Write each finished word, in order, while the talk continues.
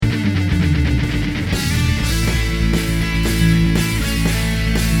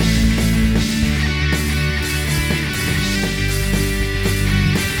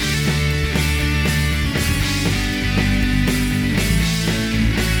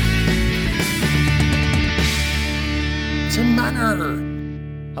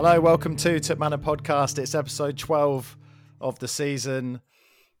Manor. Hello, welcome to Tip Manor Podcast. It's episode 12 of the season.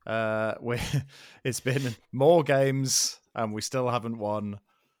 It's been more games and we still haven't won.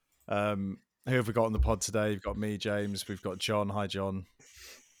 Who have we got on the pod today? We've got me, James. We've got John. Hi, John.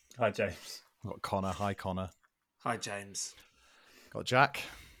 Hi, James. We've got Connor. Hi, Connor. Hi, James. Got Jack.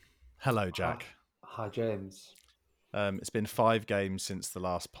 Hello, Jack. Hi, James. It's been 5 games since the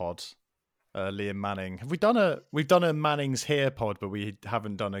last pod. Liam Manning. We've done a Manning's Here pod, but we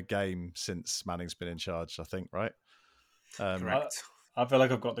haven't done a game since Manning's been in charge, I think, right? Correct. I feel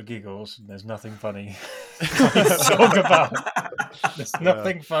like I've got the giggles and there's nothing funny to talk about. There's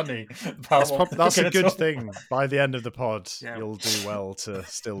nothing funny about that's a good thing. By the end of the pod, Yeah. You'll do well to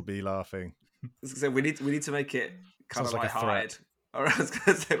still be laughing. So we need to make it kind Sounds of like a light-hearted. Or I was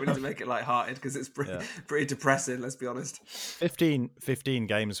going to say we need to make it light-hearted because it's pretty depressing, let's be honest. 15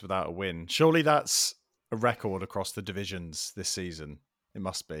 games without a win. Surely that's a record across the divisions this season. It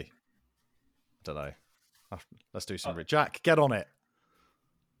must be. I don't know. Let's do some... Jack, get on it.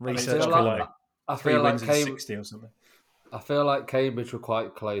 Research. I feel like 60 or something. I feel like Cambridge were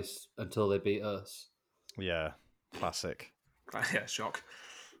quite close until they beat us. Yeah, classic. Yeah, shock.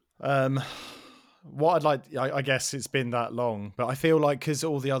 What I'd like, I guess it's been that long, but I feel like because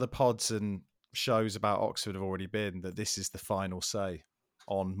all the other pods and shows about Oxford have already been, that this is the final say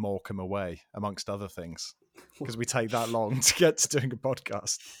on Morecambe away, amongst other things, because we take that long to get to doing a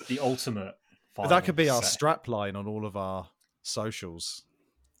podcast. The ultimate final. That could be our strap line on all of our socials.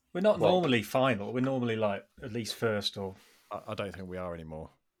 We're not normally final. We're normally like at least first or... I don't think we are anymore.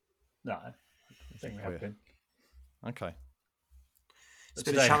 No, I think we have been. Okay. It's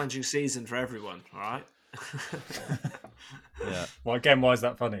been a challenging season for everyone, all right? Yeah. Well, again, why is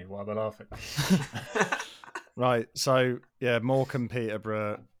that funny? Why am I laughing? Right. So, yeah, Morecambe,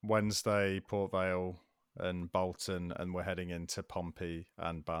 Peterborough, Wednesday, Port Vale and Bolton, and we're heading into Pompey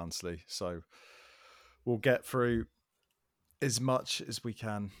and Barnsley. So we'll get through as much as we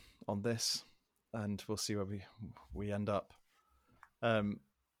can on this and we'll see where we end up.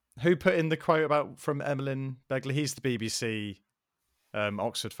 Who put in the quote about from Emlyn Begley? He's the BBC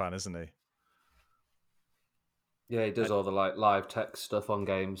Oxford fan, isn't he? Yeah, he does all the live text stuff on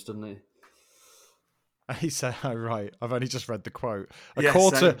games, doesn't he? He said, "Oh, right. I've only just read the quote. A Yeah,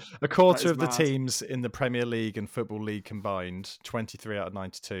 quarter That of the is mad. teams in the Premier League and Football League combined, 23 out of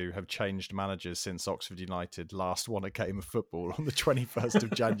 92, have changed managers since Oxford United last won a game of football on the 21st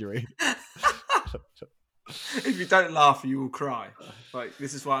of January." If you don't laugh, you will cry. Like,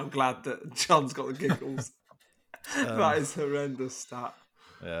 this is why I'm glad that John's got the giggles. That is horrendous stat.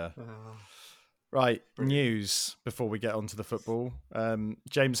 Yeah. Right, news before we get onto the football.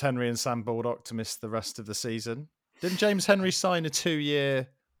 James Henry and Sam Baldock to miss the rest of the season. Didn't James Henry sign a 2-year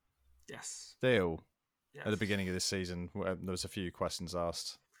deal at the beginning of this season? There was a few questions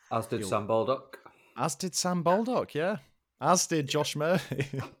asked. As did Sam Baldock. As did Sam Baldock, yeah. As did Josh Murphy.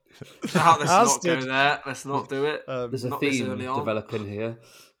 Let's not go there. Let's not do it. There's a not theme developing here.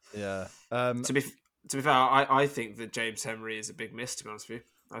 Yeah. To be fair, I think that James Henry is a big miss, to be honest with you.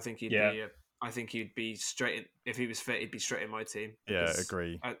 I think he'd be straight in, if he was fit. He'd be straight in my team. Yeah,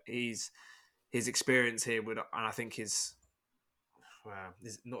 agree. His experience here would, and I think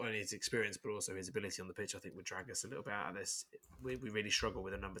not only his experience but also his ability on the pitch, I think would drag us a little bit out of this. We really struggle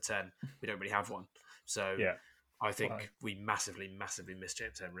with a number 10. We don't really have one, so yeah. I think we massively miss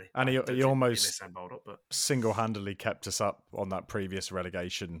James Henry, and he almost but single-handedly kept us up on that previous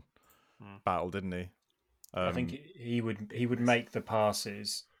relegation battle, didn't he? I think he would make the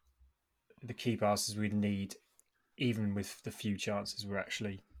passes. The key passes we'd need, even with the few chances we're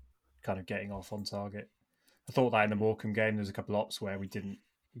actually kind of getting off on target. I thought that in the Morecambe game, there was a couple of ops where we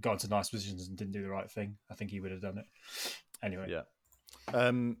got into nice positions and didn't do the right thing. I think he would have done it. Anyway. Yeah.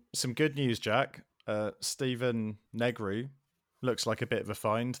 Some good news, Jack. Stephen Negru looks like a bit of a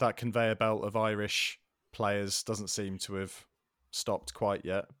find. That conveyor belt of Irish players doesn't seem to have stopped quite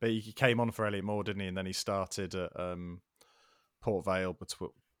yet. But he came on for Elliot Moore, didn't he? And then he started at Port Vale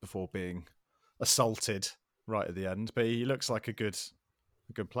before being assaulted right at the end. But he looks like a good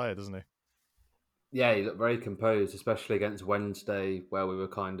player, doesn't he? Yeah, he looked very composed, especially against Wednesday, where we were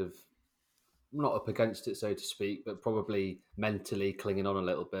kind of not up against it, so to speak, but probably mentally clinging on a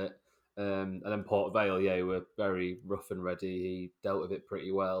little bit. And then Port Vale, we were very rough and ready. He dealt with it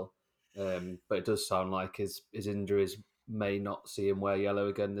pretty well. But it does sound like his injuries may not see him wear yellow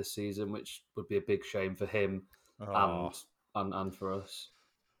again this season, which would be a big shame for him and for us.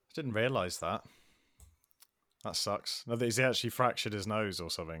 I didn't realise that. That sucks. No, he actually fractured his nose or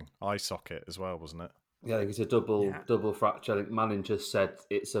something. Eye socket as well, wasn't it? Yeah, I think it's a double fracture. I think Manning just said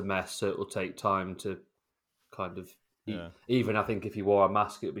it's a mess, so it will take time to kind of Even I think if you wore a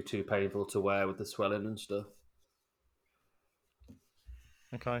mask, it would be too painful to wear with the swelling and stuff.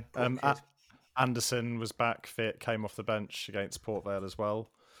 Okay. Anderson was back fit, came off the bench against Port Vale as well.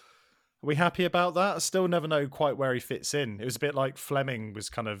 Are we happy about that? I still never know quite where he fits in. It was a bit like Fleming was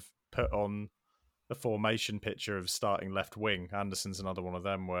kind of put on a formation picture of starting left wing. Anderson's another one of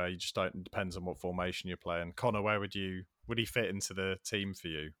them where you just don't, it depends on what formation you're playing. Connor, where would he fit into the team for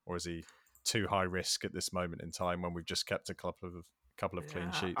you? Or is he too high risk at this moment in time when we've just kept a couple of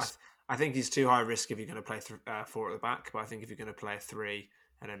clean sheets? I think he's too high risk if you're going to play 4 at the back, but I think if you're going to play a 3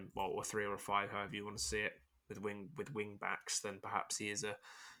 and then or 3 or a 5, however you want to see it, with wing backs, then perhaps he is a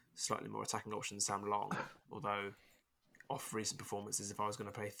slightly more attacking option than Sam Long. Although off recent performances, if I was going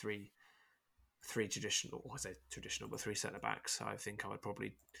to play three traditional, or I say traditional, but 3 centre backs, I think I would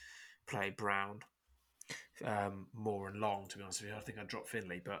probably play Brown more and Long. To be honest with you, I think I'd drop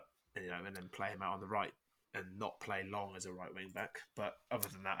Finlay, but and then play him out on the right and not play Long as a right wing back. But other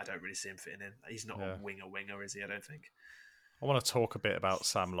than that, I don't really see him fitting in. He's not a winger, is he? I don't think. I want to talk a bit about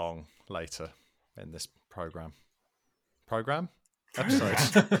Sam Long later in this programme. Episode.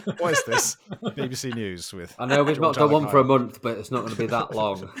 What is this? BBC News with. I know we've not done one for a month, but it's not going to be that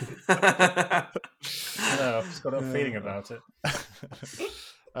long. I've just got a feeling about it.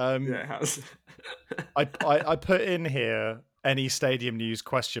 It has. I put in here any stadium news ?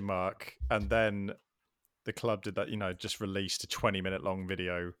 And then the club did that. Just released a 20-minute long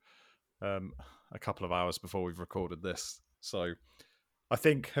video a couple of hours before we've recorded this. So I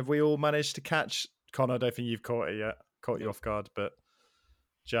think, have we all managed to catch? Connor, I don't think you've caught it yet. Caught you off guard, but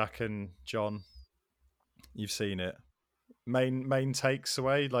Jack and John, you've seen it. Main takes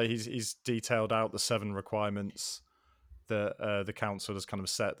away, like he's detailed out the 7 requirements that the council has kind of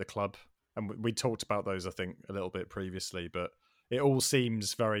set the club, and we talked about those, I think, a little bit previously. But it all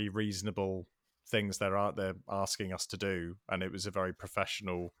seems very reasonable things they're asking us to do, and it was a very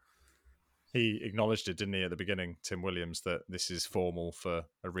professional. He acknowledged it, didn't he, at the beginning, Tim Williams, that this is formal for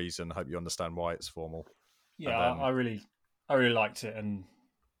a reason. I hope you understand why it's formal. Yeah, I really liked it, and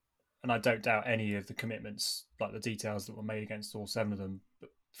I don't doubt any of the commitments, like the details that were made against all 7 of them.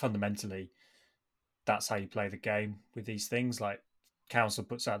 But fundamentally, that's how you play the game with these things. Like, council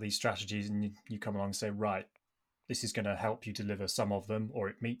puts out these strategies, and you come along and say, right, this is going to help you deliver some of them, or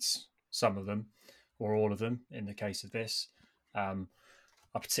it meets some of them, or all of them. In the case of this, I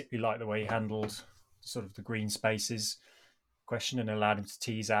particularly like the way he handled sort of the green spaces question and allowed him to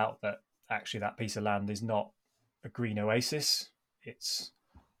tease out that actually that piece of land is not a green oasis. It's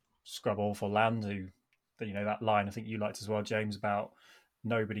scrub awful land. That line I think you liked as well, James, about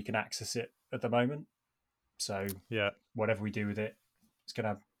nobody can access it at the moment. So whatever we do with it, it's going to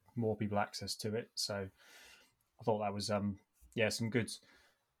have more people access to it. So I thought that was some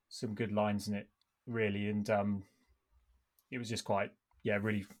good lines in it, really, and it was just quite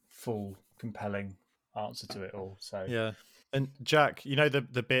really full, compelling answer to it all. So yeah. And Jack,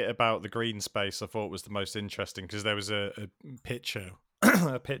 the bit about the green space I thought was the most interesting, because there was a picture,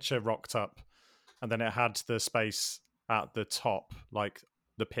 a picture rocked up, and then it had the space at the top, like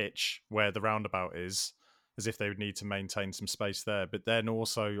the pitch where the roundabout is, as if they would need to maintain some space there. But then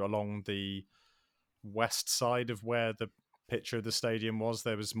also along the west side of where the picture of the stadium was,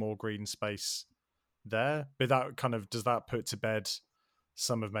 there was more green space there. But that kind of, does that put to bed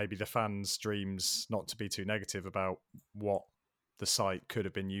some of maybe the fans' dreams, not to be too negative, about what the site could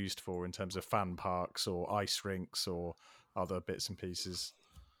have been used for in terms of fan parks or ice rinks or other bits and pieces?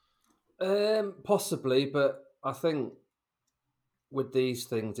 Possibly, but I think with these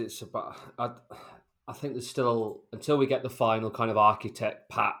things, it's about. I think there's still, until we get the final kind of architect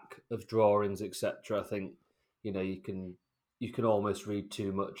pack of drawings, etc. I think you can almost read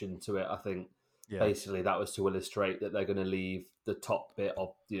too much into it. I think basically that was to illustrate that they're going to leave the top bit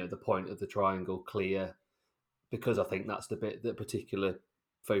of the point of the triangle clear, because I think that's the bit that particular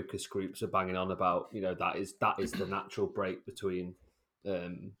focus groups are banging on about. That is the natural break between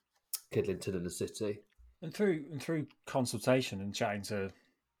Kidlington and the city. And through consultation and chatting to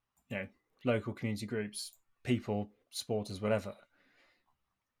local community groups, people, supporters, whatever,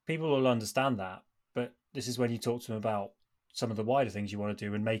 people will understand that. But this is when you talk to them about some of the wider things you want to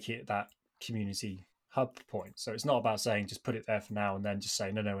do and make it that community hub point. So it's not about saying just put it there for now and then just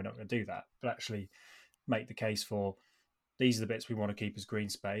say no, we're not going to do that, but actually make the case for these are the bits we want to keep as green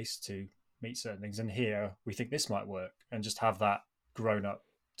space to meet certain things, and here we think this might work, and just have that grown up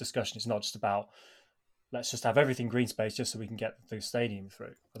discussion. It's not just about let's just have everything green space just so we can get the stadium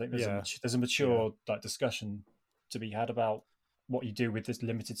through. I think there's a mature discussion to be had about what you do with this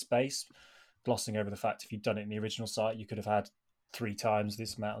limited space, glossing over the fact if you'd done it in the original site, you could have had 3 times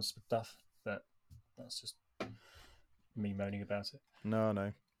this amount of stuff. But that's just me moaning about it.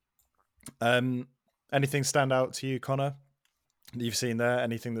 No. Anything stand out to you, Connor, that you've seen there?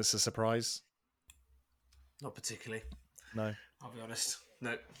 Anything that's a surprise? Not particularly. No. I'll be honest.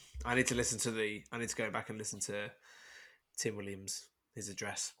 No. I need to go back and listen to Tim Williams, his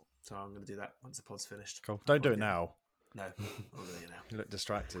address. So I'm going to do that once the pod's finished. Cool. Don't do it now. No, I'm not doing it now. You look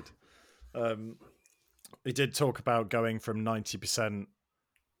distracted. He did talk about going from 90%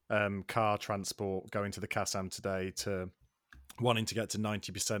 car transport going to the Kassam today to wanting to get to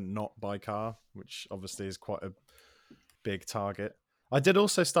 90% not by car, which obviously is quite a big target. I did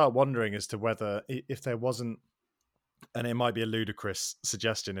also start wondering as to whether if there wasn't, and it might be a ludicrous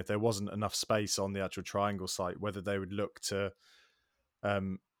suggestion, if there wasn't enough space on the actual triangle site, whether they would look to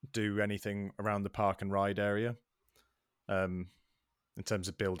do anything around the park and ride area in terms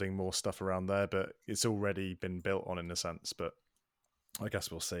of building more stuff around there. But it's already been built on in a sense, but I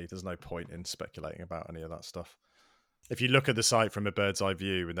guess we'll see. There's no point in speculating about any of that stuff. If you look at the site from a bird's eye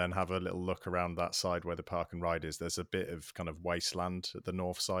view and then have a little look around that side where the park and ride is, there's a bit of kind of wasteland at the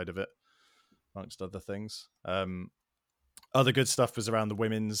north side of it, amongst other things. Other good stuff was around the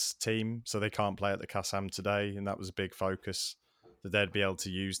women's team, so they can't play at the Kassam today, and that was a big focus, that they'd be able to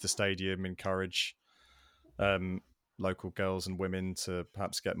use the stadium, encourage local girls and women to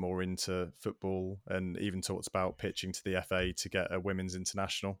perhaps get more into football, and even talked about pitching to the FA to get a women's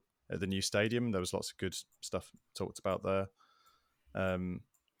international at the new stadium. There was lots of good stuff talked about there.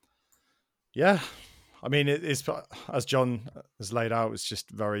 Yeah, I mean, it's as John has laid out, it's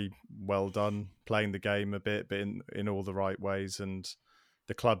just very well done, playing the game a bit, but in all the right ways. And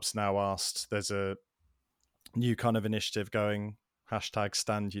the club's now asked, there's a new kind of initiative going,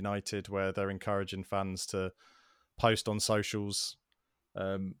 #StandUnited, where they're encouraging fans to post on socials,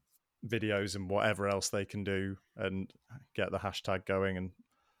 videos and whatever else they can do, and get the hashtag going and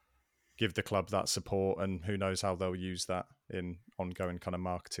give the club that support. And who knows how they'll use that in ongoing kind of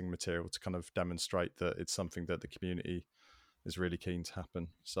marketing material to kind of demonstrate that it's something that the community is really keen to happen.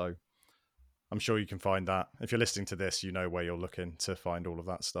 So I'm sure you can find that. If you're listening to this, you know where you're looking to find all of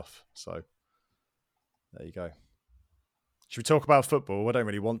that stuff. So there you go. Should we talk about football? I don't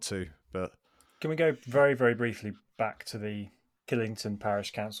really want to, but Can we go very, very briefly back to the Killington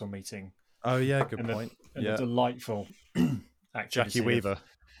Parish Council meeting? oh yeah, good point. The delightful activity Jackie Weaver.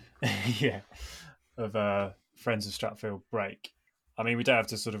 Of Friends of Stratfield break. I mean, we don't have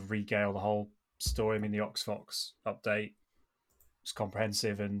to sort of regale the whole story. I mean, the Oxfox update was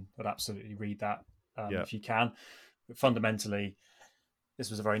comprehensive, and I'd absolutely read that if you can. But fundamentally, this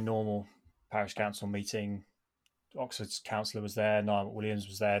was a very normal parish council meeting. Oxford's councillor was there, Niall Williams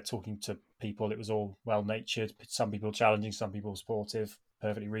was there talking to people. It was all well-natured, some people challenging, some people supportive,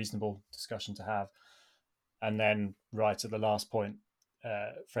 perfectly reasonable discussion to have. And then right at the last point,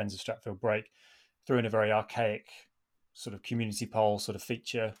 Friends of Stratfield break threw in a very archaic sort of community poll sort of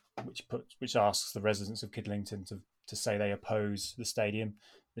feature, which asks the residents of Kidlington to say they oppose the stadium.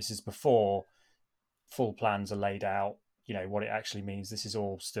 This is before full plans are laid out, you know, what it actually means. This is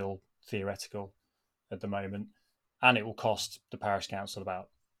all still theoretical at the moment. And it will cost the parish council about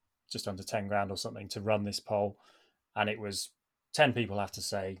just under 10 grand or something to run this poll. And it was 10 people have to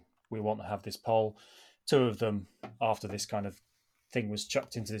say, we want to have this poll. 2 of them, after this kind of thing was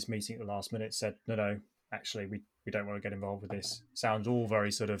chucked into this meeting at the last minute, said, no, actually, we don't want to get involved with this. Sounds all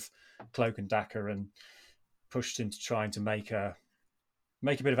very sort of cloak and dagger and pushed into trying to make a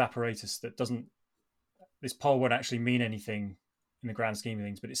bit of apparatus that doesn't, this poll won't actually mean anything in the grand scheme of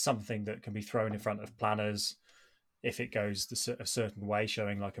things, but it's something that can be thrown in front of planners. If it goes a certain way,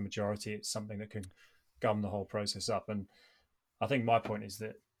 showing like a majority, it's something that can gum the whole process up. And I think my point is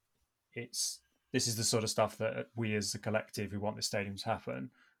that this is the sort of stuff that we as a collective who want this stadium to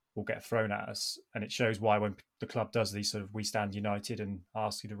happen will get thrown at us. And it shows why when the club does these sort of we stand united and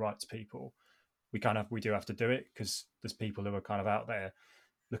ask you to write to people, we do have to do it, because there's people who are kind of out there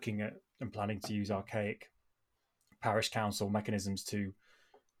looking at and planning to use archaic parish council mechanisms to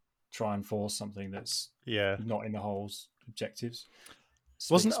try and force something that's not in the hole's objectives.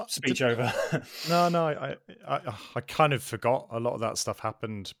 Speech over. No. I kind of forgot a lot of that stuff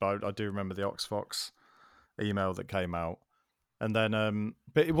happened, but I do remember the Oxfox email that came out, and then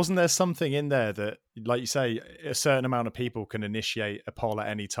but wasn't there something in there that, like you say, a certain amount of people can initiate a poll at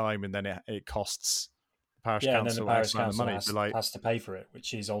any time, and then it costs the parish council, and then the parish council money has to pay for it,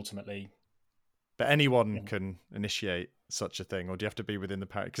 which is ultimately. But anyone can initiate such a thing, or do you have to be within the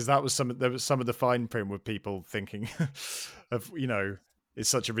parish? Because there was some of the fine print with people thinking of, you know, it's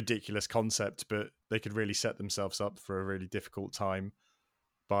such a ridiculous concept, but they could really set themselves up for a really difficult time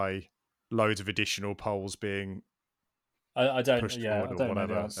by loads of additional polls being I don't pushed yeah forward I or don't know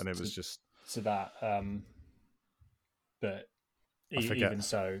the whatever, answer and it was just to that. but I forget. even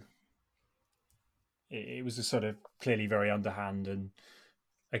so, it was a sort of clearly very underhand. And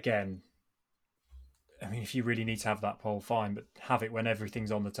again, I mean, if you really need to have that poll, fine, but have it when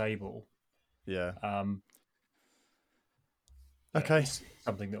everything's on the table. Yeah. Okay. It's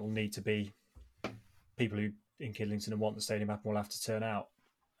something that will need to be people who in Kidlington and want the stadium happen will have to turn out,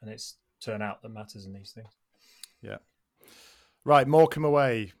 and it's turnout that matters in these things. Yeah. Right, Morecambe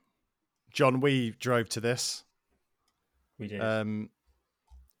away. John, we drove to this. We did. Liam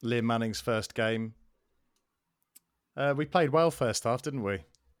Manning's first game. We played well first half, didn't we?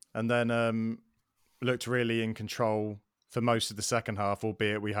 And then looked really in control for most of the second half,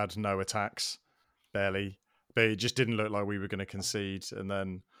 albeit we had no attacks, barely. But it just didn't look like we were going to concede. And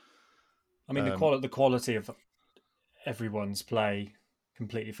then, I mean, the quality of everyone's play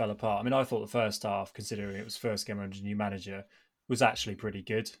completely fell apart. I mean, I thought the first half, considering it was first game under a new manager, was actually pretty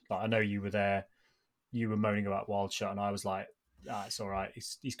good. Like, I know you were there, you were moaning about Wildshut, and I was like, it's all right.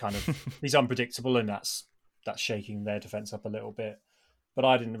 He's kind of he's unpredictable, and that's shaking their defence up a little bit. But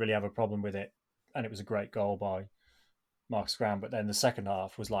I didn't really have a problem with it, and it was a great goal by Marcus Graham. But then the second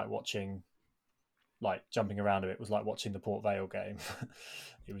half was like jumping around a bit. It was like watching the Port Vale game.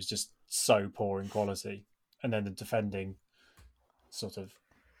 It was just so poor in quality. And then the defending sort of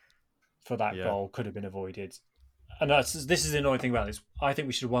for that goal could have been avoided. And this is the annoying thing about this. I think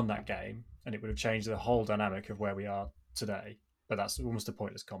we should have won that game, and it would have changed the whole dynamic of where we are today. But that's almost a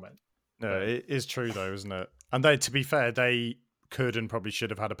pointless comment. No, it is true though, isn't it? And they, to be fair, they could and probably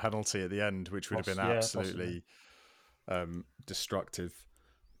should have had a penalty at the end, which would have been absolutely destructive.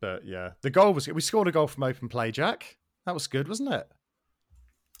 But yeah, the goal was. We scored a goal from open play, Jack. That was good, wasn't it?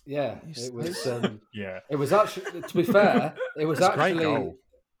 Yeah, it was. Yeah, it was actually. To be fair, it was actually. Great goal.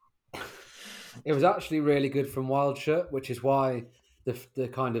 It was actually really good from Wildshut, which is why the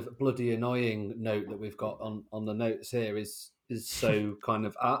kind of bloody annoying note that we've got on the notes here is so kind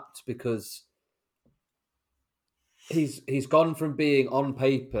of apt, because he's gone from being on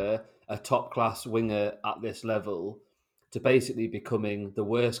paper a top class winger at this level to basically becoming the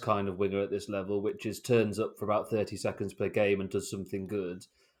worst kind of winger at this level, which is turns up for about 30 seconds per game and does something good,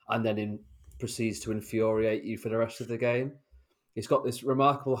 and then proceeds to infuriate you for the rest of the game. He's got this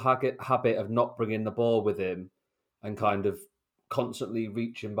remarkable habit of not bringing the ball with him and kind of constantly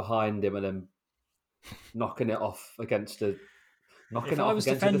reaching behind him and then knocking it off against a. If I was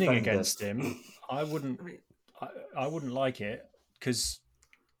defending against him, I wouldn't like it, because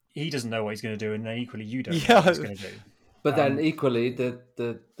he doesn't know what he's going to do, and then equally you don't know what he's going to do. But then equally,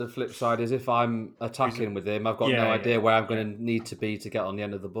 the flip side is if I'm attacking with him, I've got no idea where I'm going to need to be to get on the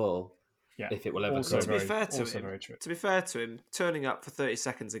end of the ball. Yeah. If it will ever come. To be fair to him, turning up for 30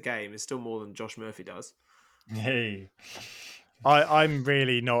 seconds a game is still more than Josh Murphy does. Hey. I'm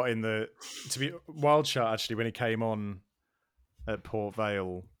really not in the... Wildshut, actually, when he came on at Port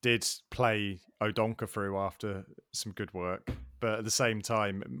Vale, did play O'Donker through after some good work. But at the same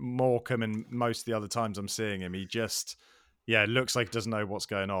time, Morecambe and most of the other times I'm seeing him, he just, looks like he doesn't know what's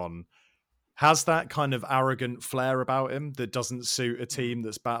going on. Has that kind of arrogant flair about him that doesn't suit a team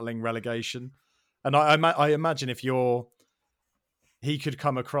that's battling relegation. And I imagine he could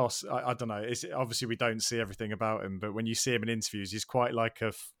come across, I don't know, obviously we don't see everything about him, but when you see him in interviews, he's quite like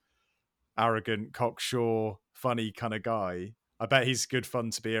a arrogant, cocksure, funny kind of guy. I bet he's good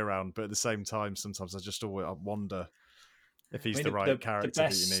fun to be around, but at the same time, sometimes I wonder if he's the right character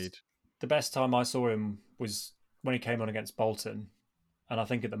that you need. The best time I saw him was when he came on against Bolton. And I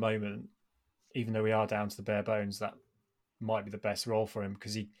think at the moment, even though we are down to the bare bones, that might be the best role for him,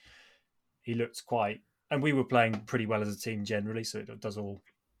 because he looked quite... And we were playing pretty well as a team generally, so it does all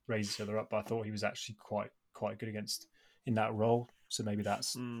raise each other up. But I thought he was actually quite good in that role. So maybe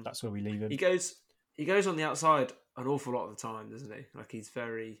that's where we leave him. He goes on the outside an awful lot of the time, doesn't he? Like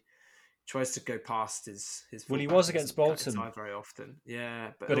tries to go past his well, he was against Bolton very often.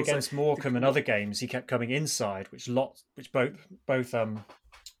 Yeah, but also, against Morecambe and other games, he kept coming inside, which both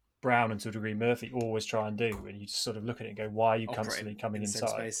Brown and to a degree Murphy always try and do. And you just sort of look at it and go, why are you constantly coming inside?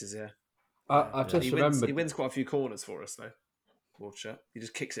 Spaces, yeah. I've just remembered. He wins quite a few corners for us, though. Wildshut. He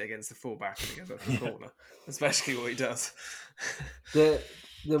just kicks it against the fullback and it goes up the corner. That's basically what he does. The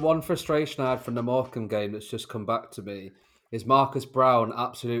one frustration I had from the Morecambe game that's just come back to me is Marcus Brown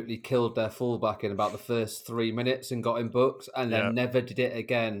absolutely killed their fullback in about the first 3 minutes and got him booked, and then never did it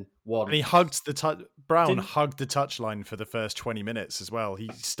again once. And he hugged Brown hugged the touchline for the first 20 minutes as well. He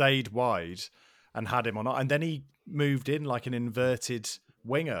stayed wide and had him on, and then he moved in like an inverted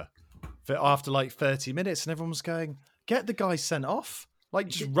winger after like 30 minutes, and everyone was going, "Get the guy sent off! Like,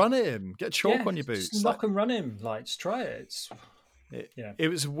 just run at him, get chalk on your boots, just knock and run him. Like, just try it." It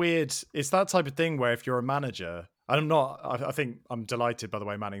was weird. It's that type of thing where if you're a manager, I'm not. I think I'm delighted by the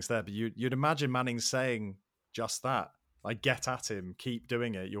way Manning's there, but you'd imagine Manning saying just that, like, get at him, keep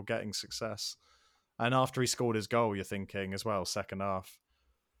doing it, you're getting success. And after he scored his goal, you're thinking as well, second half,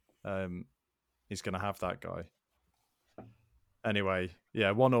 he's going to have that guy. Anyway,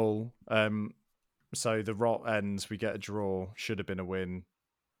 yeah, 1-1. So the rot ends. We get a draw. Should have been a win.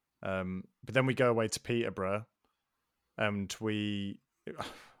 But then we go away to Peterborough, and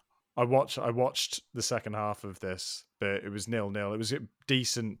I watched the second half of this, but it was 0-0. It was a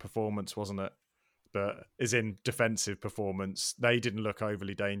decent performance, wasn't it? But as in defensive performance, they didn't look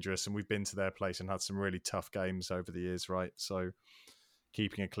overly dangerous, and we've been to their place and had some really tough games over the years, right? So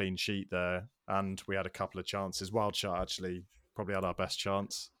keeping a clean sheet there, and we had a couple of chances. Wildshot actually probably had our best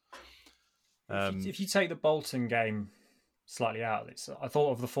chance. If you take the Bolton game slightly out of this, I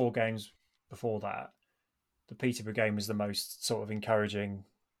thought of the 4 games before that, the Peterborough game was the most sort of encouraging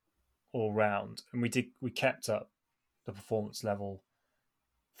all round, and we kept up the performance level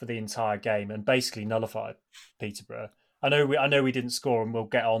for the entire game and basically nullified Peterborough. I know we didn't score, and we'll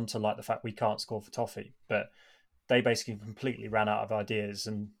get on to like the fact we can't score for Toffee, but they basically completely ran out of ideas,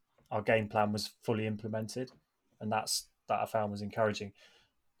 and our game plan was fully implemented, and that I found was encouraging.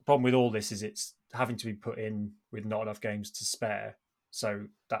 The problem with all this is it's having to be put in with not enough games to spare, so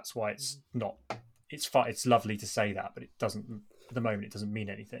that's why it's not. It's lovely to say that, but it doesn't. At the moment, it doesn't mean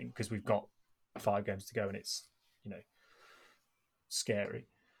anything because we've got 5 games to go, and it's scary.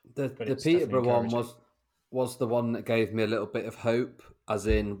 The Peterborough one was the one that gave me a little bit of hope, as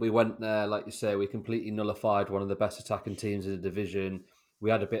in we went there, like you say, we completely nullified one of the best attacking teams in the division. We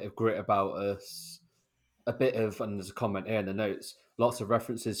had a bit of grit about us, and there's a comment here in the notes, lots of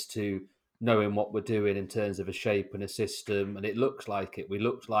references to knowing what we're doing in terms of a shape and a system, and it looks like it. We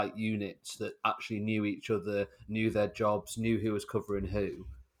looked like units that actually knew each other, knew their jobs, knew who was covering who.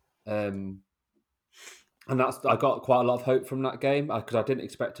 And I got quite a lot of hope from that game because I didn't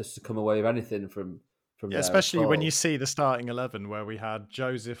expect us to come away with anything from there. Especially when you see the starting 11 where we had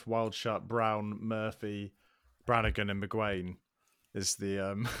Joseph, Wildshut, Brown, Murphy, Brannigan, and McGuane. Is the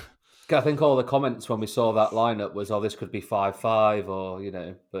I think all the comments when we saw that lineup was, "Oh, this could be 5-5,"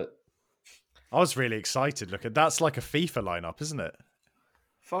 or but I was really excited. Look, that's like a FIFA lineup, isn't it?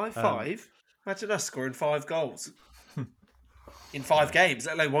 5-5. Imagine us scoring 5 goals in 5 games,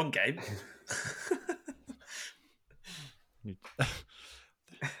 let alone 1 game.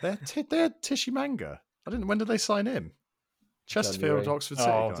 They're Tishy Manga. I didn't. When did they sign him? Chesterfield, January. Oxford City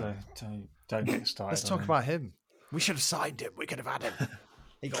guy. Don't get started. Let's talk about him. We should have signed him. We could have had him.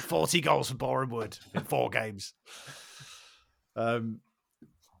 He got 40 goals for Boreham Wood in 4 games.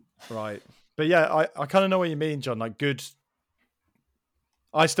 Right. But yeah, I kind of know what you mean, John. Like, good.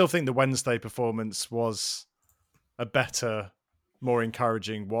 I still think the Wednesday performance was a better, more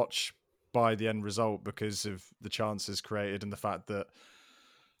encouraging watch by the end result because of the chances created and the fact that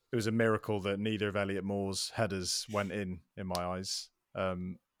it was a miracle that neither of Elliot Moore's headers went in my eyes.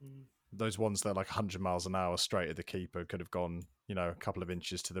 Those ones that are like 100 miles an hour straight at the keeper could have gone, a couple of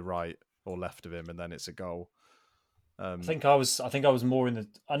inches to the right or left of him, and then it's a goal. I think I was more in the.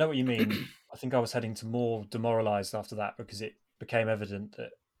 I know what you mean. I think I was heading to more demoralised after that because it became evident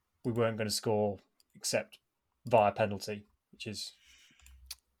that we weren't going to score except via penalty, which is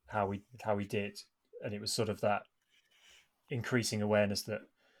how we did, and it was sort of that increasing awareness that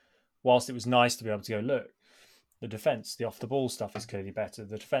whilst it was nice to be able to go, look, the defence, the off the ball stuff is clearly better.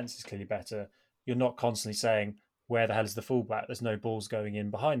 The defence is clearly better. You're not constantly saying, where the hell is the fullback? There's no balls going in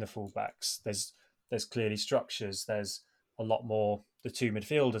behind the fullbacks. There's clearly structures. There's a lot more. The 2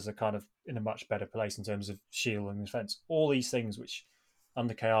 midfielders are kind of in a much better place in terms of shield and defence. All these things which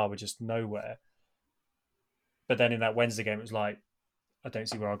under KR were just nowhere. But then in that Wednesday game, it was like, I don't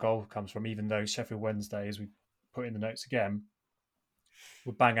see where our goal comes from, even though Sheffield Wednesday, as we put in the notes again,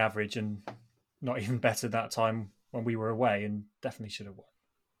 were bang average and not even better that time when we were away and definitely should have won.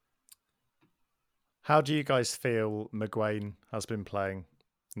 How do you guys feel McGuane has been playing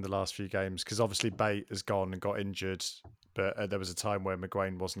in the last few games? Because obviously Bate has gone and got injured, but there was a time where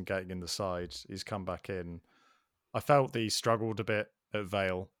McGuane wasn't getting in the side. He's come back in. I felt that he struggled a bit at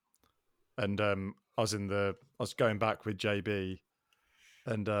Vale, and I was going back with JB,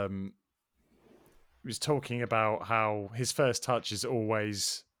 and he was talking about how his first touch is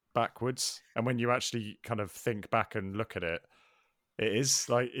always backwards, and when you actually kind of think back and look at it, it is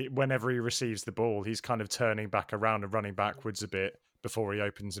like whenever he receives the ball, he's kind of turning back around and running backwards a bit before he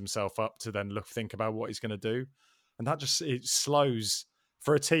opens himself up to then think about what he's going to do, and that it slows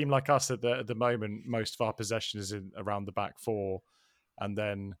for a team like us at the moment. Most of our possession is in around the back 4, and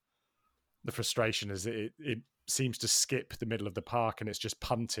then the frustration is it seems to skip the middle of the park and it's just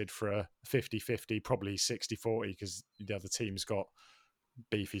punted for a 50-50, probably 60-40 because the other team's got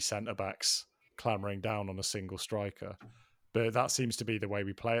beefy centre-backs clambering down on a single striker. But that seems to be the way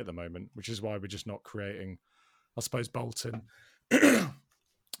we play at the moment, which is why we're just not creating. I suppose Bolton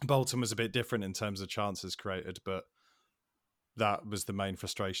was a bit different in terms of chances created, but that was the main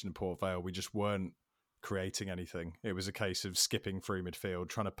frustration in Port Vale. We just weren't creating anything. It was a case of skipping through midfield,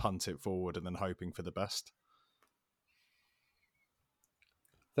 trying to punt it forward and then hoping for the best.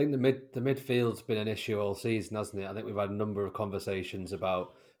 I think the midfield's been an issue all season, hasn't it? I think we've had a number of conversations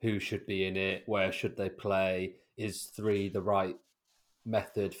about who should be in it, where should they play, is 3 the right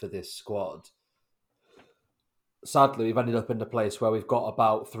method for this squad? Sadly, we've ended up in a place where we've got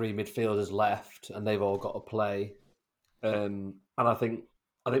about 3 midfielders left and they've all got to play. And I think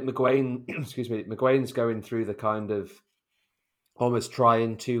McGuane, McGuane's going through the kind of almost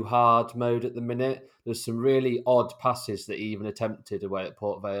trying too hard mode at the minute. There's some really odd passes that he even attempted away at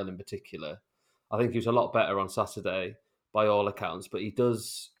Port Vale in particular. I think he was a lot better on Saturday by all accounts, but he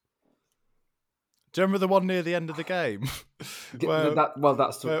does. Do you remember the one near the end of the game?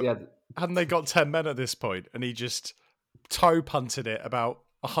 Hadn't they got 10 men at this point and he just toe punted it about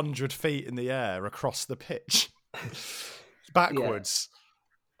 100 feet in the air across the pitch backwards.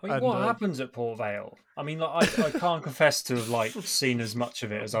 Yeah. I mean, what happens at Port Vale? I mean, like, I can't confess to have seen as much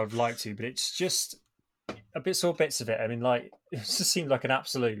of it as I would like to, but it's just saw bits of it. I mean, like, it just seemed like an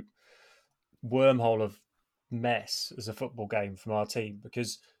absolute wormhole of mess as a football game from our team.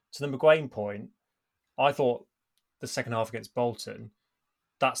 Because to the McGuane point, I thought the second half against Bolton,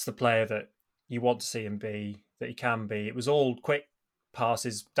 that's the player that you want to see him be, that he can be. It was all quick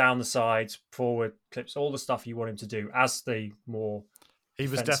passes down the sides, forward clips, all the stuff you want him to do as the more. He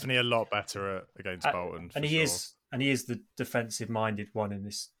was definitely a lot better against Bolton, and he is the defensive-minded one in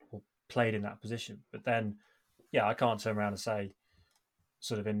this, or played in that position. But then, I can't turn around and say,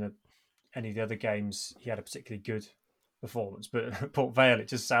 sort of in any of the other games, he had a particularly good performance. But at Port Vale, it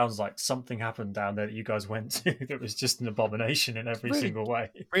just sounds like something happened down there that you guys went to that was just an abomination in every single way.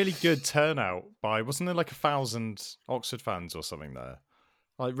 Really good turnout wasn't there like 1,000 Oxford fans or something there?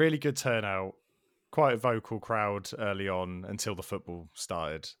 Like really good turnout. Quite a vocal crowd early on until the football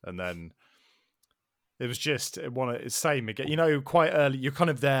started. And then it was just same again. You know, quite early, you're kind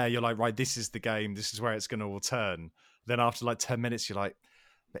of there. You're like, right, this is the game. This is where it's going to all turn. Then after like 10 minutes, you're like,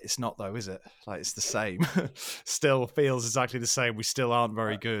 but it's not though, is it? Like, it's the same. Still feels exactly the same. We still aren't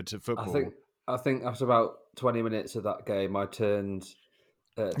very good at football. I think after about 20 minutes of that game, I turned...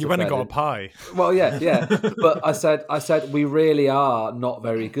 you went and got a pie. Well, yeah. But I said, we really are not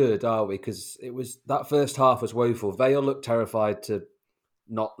very good, are we? Because that first half was woeful. Vale looked terrified to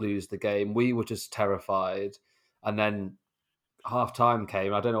not lose the game. We were just terrified. And then half time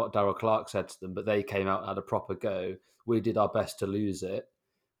came. I don't know what Darryl Clark said to them, but they came out and had a proper go. We did our best to lose it.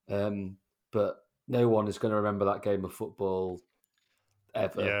 But no one is going to remember that game of football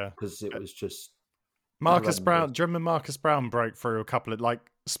ever because it was just... Marcus Brown, do you remember Marcus Brown broke through a couple of,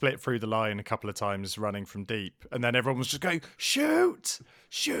 split through the line a couple of times running from deep, and then everyone was just going, shoot!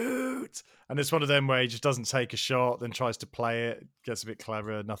 And it's one of them where he just doesn't take a shot, then tries to play it, gets a bit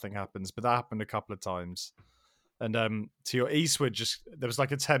clever, nothing happens. But that happened a couple of times. And to your Eastwood, there was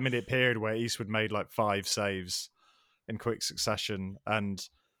like a 10-minute period where Eastwood made like 5 saves in quick succession. And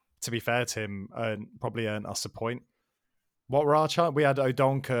to be fair to him, probably earned us a point. What were our chances? We had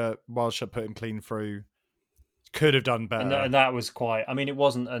O'Donker, Wildshot put him clean through. Could have done better. And that was quite... I mean, it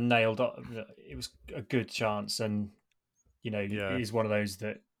wasn't a nailed... It was a good chance. And, it is one of those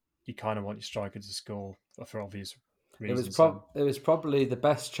that you kind of want your striker to score for obvious reasons. It was probably the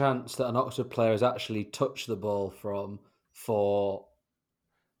best chance that an Oxford player has actually touched the ball from for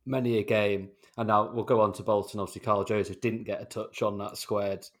many a game. And now we'll go on to Bolton. Obviously, Carl Joseph didn't get a touch on that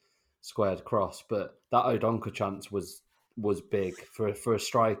squared cross. But that O'Donker chance was big for a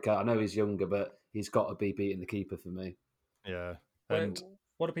striker. I know he's younger, but he's got to be beating the keeper for me. Yeah. And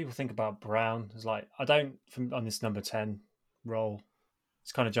what do people think about Brown? It's like, I don't, on this number 10 role,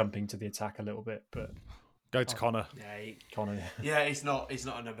 it's kind of jumping to the attack a little bit, but... Go to Connor. Yeah, Connor. Yeah, he's not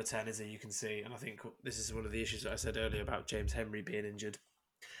a number 10, is he? You can see. And I think this is one of the issues that I said earlier about James Henry being injured,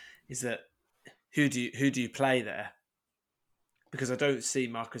 is that who do you play there? Because I don't see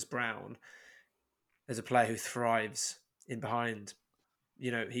Marcus Brown as a player who thrives in behind.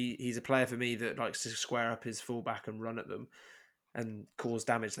 He's a player for me that likes to square up his fullback and run at them and cause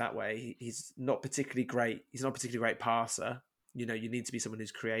damage that way. He's not particularly great. He's not a particularly great passer. You need to be someone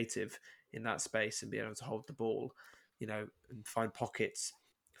who's creative in that space and be able to hold the ball, and find pockets,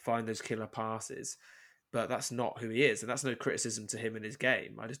 find those killer passes. But that's not who he is. And that's no criticism to him in his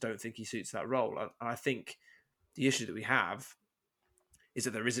game. I just don't think he suits that role. I think the issue that we have is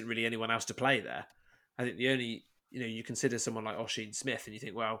that there isn't really anyone else to play there. I think the only, you consider someone like Oisin Smith and you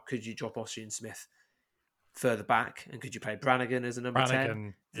think, well, could you drop Oisin Smith further back and could you play Brannigan as a number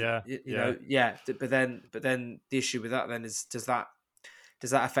 10? Yeah. But then the issue with that then is does that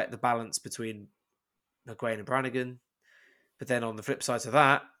affect the balance between McGuane and Brannigan? But then on the flip side to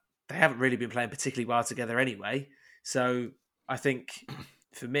that, they haven't really been playing particularly well together anyway. So I think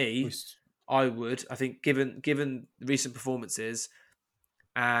for me, I think given recent performances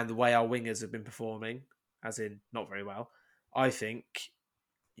and the way our wingers have been performing, as in not very well, I think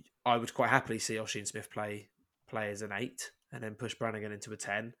I would quite happily see Oisin Smith play as an 8 and then push Brannigan into a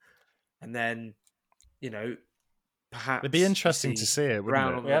 10. And then, perhaps... It'd be interesting to see it, wouldn't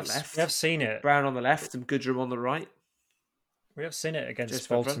Brown it? on the left. We have seen it. Brown on the left and Goodrum on the right. We have seen it against Just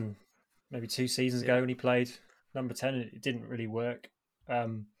Bolton maybe 2 seasons ago when he played number 10 and it didn't really work.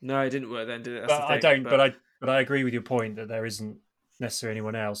 No, it didn't work then, did it? But I agree with your point that there isn't necessarily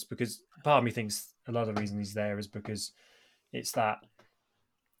anyone else, because part of me thinks a lot of the reason he's there is because it's that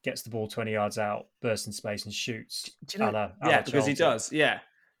gets the ball 20 yards out, bursts in space and shoots. Because he does. Yeah,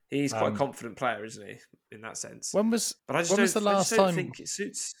 he's quite a confident player, isn't he? In that sense. When was the last time? I think it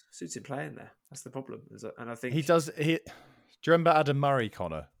suits him playing there. That's the problem. And I think he does. Do you remember Adam Murray,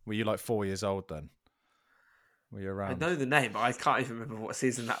 Connor? Were you like 4 years old then? Were you around? I know the name, but I can't even remember what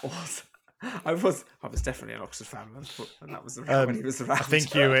season that was. I was definitely an Oxford fan, and that was around when he was around. I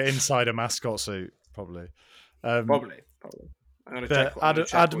think you were inside a mascot suit, probably. Probably.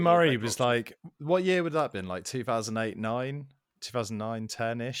 Adam Murray was like, what year would that have been? Like 2008, 9, 2009,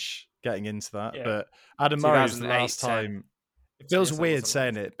 10-ish, getting into that. Yeah. But Adam Murray was the 2008, last time. It feels weird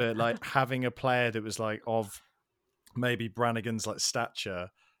saying it, but like having a player that was like of maybe Brannigan's like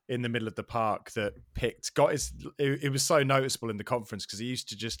stature in the middle of the park that it was so noticeable in the conference because he used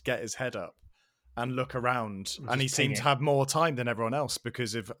to just get his head up and look around, and he seemed to have more time than everyone else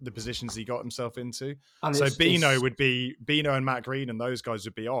because of the positions he got himself into. And so Bino and Matt Green and those guys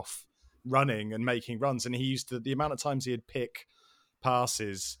would be off running and making runs, and he used to, the amount of times he'd pick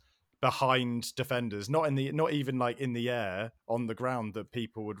passes behind defenders, not even like in the air on the ground that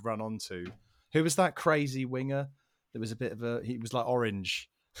people would run onto. Who was that crazy winger? There was he was like orange.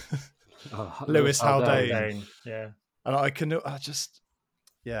 Lewis Haldane. Yeah. And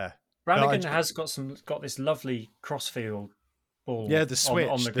Brannigan has got this lovely crossfield ball. Yeah, the switch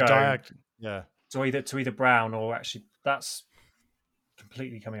on the go. Yeah. To either Brown or actually that's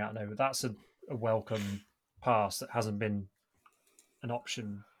completely coming out of nowhere. That's a welcome pass that hasn't been an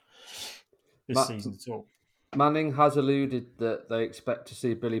option this season at all. Manning has alluded that they expect to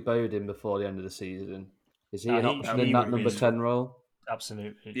see Billy Bowden before the end of the season. Is he an option in that number 10 role?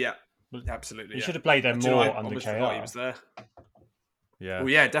 Absolutely. Yeah, absolutely. He should have played there more under KR. He was there. Yeah. Well,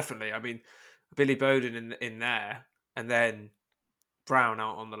 yeah, definitely. I mean, Billy Bowden in there, and then Brown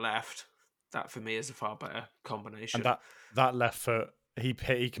out on the left. That for me is a far better combination. And that left foot, he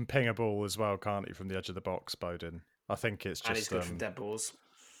can ping a ball as well, can't he, from the edge of the box, Bowden? I think it's just... And he's good from dead balls,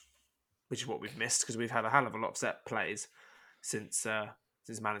 which is what we've missed because we've had a hell of a lot of set plays since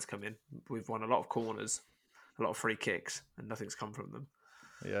Manning's come in. We've won a lot of corners, a lot of free kicks, and nothing's come from them.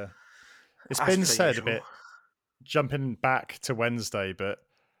 Yeah. It's been said a bit, jumping back to Wednesday,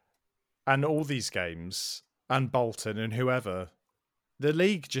 and all these games, and Bolton and whoever, the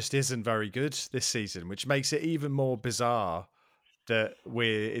league just isn't very good this season, which makes it even more bizarre that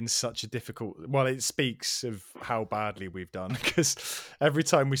we're in such a difficult... Well, it speaks of how badly we've done, because every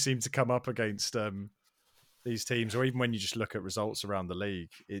time we seem to come up against these teams, or even when you just look at results around the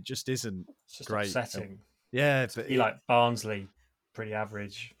league, it just isn't great. Upsetting. Yeah. But like Barnsley, pretty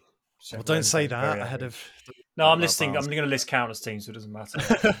average. Well, don't say that ahead of... No, I'm listing. I'm going to list countless teams, so it doesn't matter.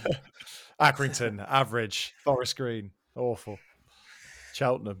 Accrington, average. Forest Green, awful.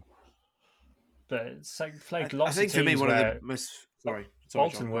 Cheltenham. But it's like played lots of teams. I think for me, one of the most... Sorry,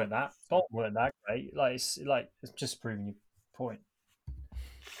 Bolton weren't that great. It's just proving your point.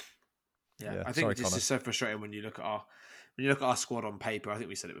 Yeah, I think this is so frustrating when you look at our squad on paper. I think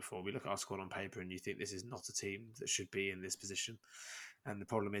we said it before. We look at our squad on paper, and you think this is not a team that should be in this position. And the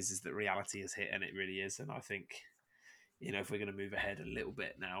problem is that reality has hit, and it really is. And I think, if we're going to move ahead a little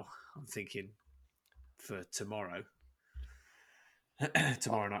bit now, I'm thinking for tomorrow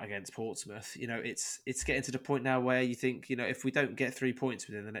night against Portsmouth, it's getting to the point now where you think, if we don't get 3 points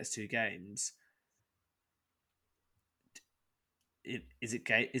within the next 2 games, is it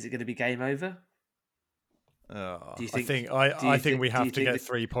going to be game over? I think we have to get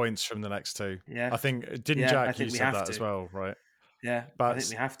 3 points from the next 2. Yeah, I think Jack you said that as well, right? Yeah, but I think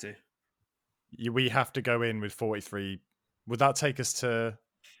we have to. We have to go in with 43. Would that take us to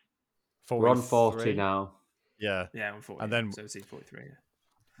 43? We're on 40 now. Yeah. Yeah, 140. And then 1743. Yeah.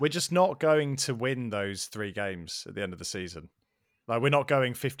 we're just not going to win those 3 games at the end of the season. Like, we're not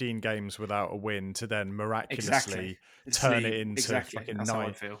going 15 games without a win to then miraculously turn it into fucking That's 9. how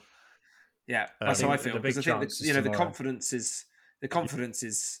I feel. Yeah, I that's how I think feel, the because big I think chance that, is the tomorrow. confidence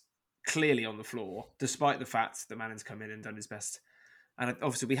is clearly on the floor, despite the fact that Manning's come in and done his best. And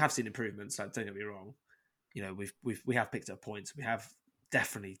obviously, we have seen improvements. Like, don't get me wrong, we have picked up points. We have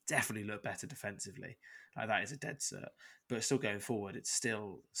definitely looked better defensively. Like, that is a dead cert. But still, going forward, it's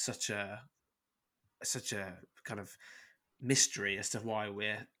still such a kind of mystery as to why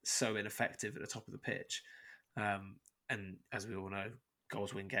we're so ineffective at the top of the pitch. And as we all know,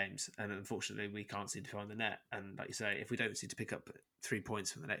 goals win games, and unfortunately we can't seem to find the net. And like you say, if we don't seem to pick up 3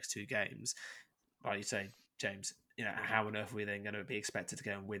 points from the next 2 games, like you say, James, how on earth are we then going to be expected to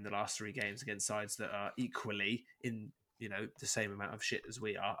go and win the last 3 games against sides that are equally in the same amount of shit as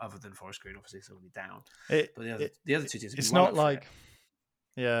we are, other than Forest Green, obviously, so we'll be down. But the other 2 teams, it's not like,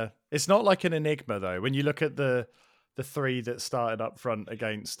 it's not like an enigma though. When you look at the 3 that started up front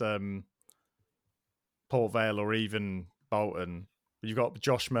against Port Vale or even Bolton, you've got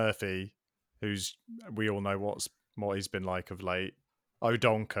Josh Murphy, who's, we all know what he's been like of late,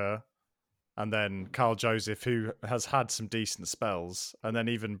 O'Donker, and then Carl Joseph, who has had some decent spells, and then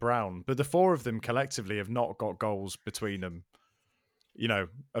even Brown. But the 4 of them collectively have not got goals between them,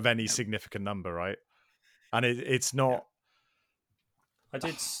 of any significant number, right? And it's not.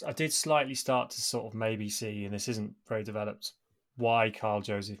 I did slightly start to sort of maybe see, and this isn't very developed, why Carl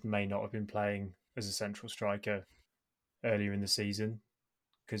Joseph may not have been playing as a central striker earlier in the season.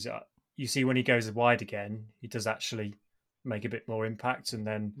 Because you see when he goes wide again, he does actually make a bit more impact, and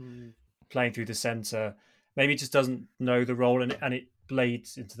then playing through the centre, maybe he just doesn't know the role, and it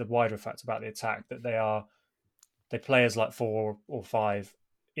blades into the wider fact about the attack that they play as like 4 or 5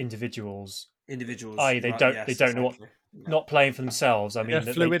 individuals. They don't know what. Not playing for themselves. I mean,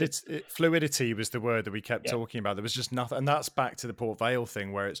 fluidity was the word that we kept talking about. There was just nothing, and that's back to the Port Vale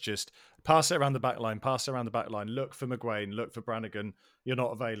thing, where it's just pass it around the back line, look for McGuane, look for Brannigan, you're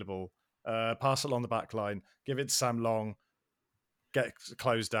not available. Pass it along the back line, give it to Sam Long, get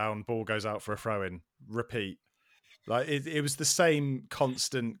closed down, ball goes out for a throw in, repeat. Like it was the same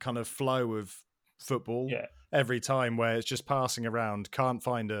constant kind of flow of football every time, where it's just passing around, can't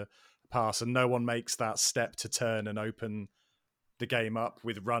find a pass, and no one makes that step to turn and open the game up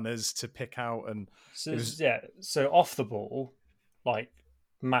with runners to pick out. And so off the ball, like,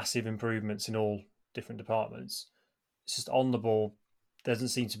 massive improvements in all different departments. It's just on the ball, doesn't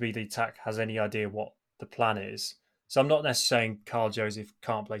seem to be the attack has any idea what the plan is. So I'm not necessarily saying Carl Joseph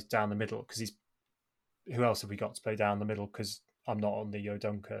can't play down the middle, because who else have we got to play down the middle? Because I'm not on the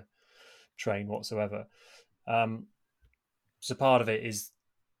O'Donker train whatsoever. So part of it is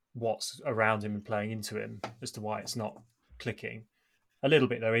what's around him and playing into him as to why it's not clicking. A little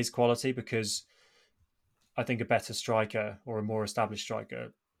bit there is quality, because I think a better striker or a more established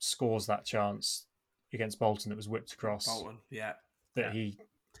striker scores that chance against Bolton that was whipped across. Bolton,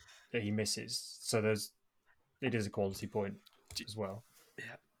 he misses. So it is a quality point as well.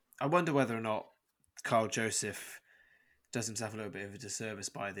 Yeah, I wonder whether or not Carl Joseph does himself a little bit of a disservice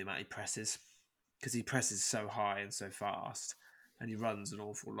by the amount he presses, because he presses so high and so fast, and he runs an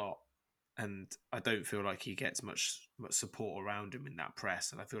awful lot. And I don't feel like he gets much support around him in that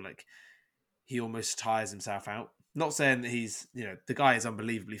press. And I feel like he almost tires himself out. Not saying that he's, the guy is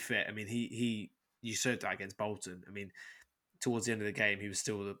unbelievably fit. I mean, you showed that against Bolton. I mean, towards the end of the game, he was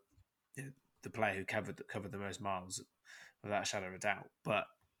still the player who covered the most miles, without a shadow of a doubt. But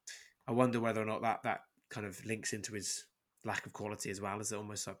I wonder whether or not that kind of links into his lack of quality as well. Is it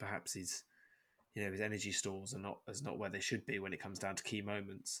almost like perhaps his energy stores are not where they should be when it comes down to key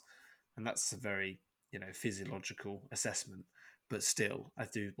moments. And that's a very, physiological assessment. But still, I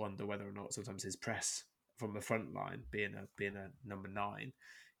do wonder whether or not sometimes his press from the front line, being a number 9,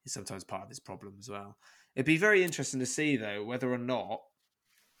 is sometimes part of his problem as well. It'd be very interesting to see, though, whether or not,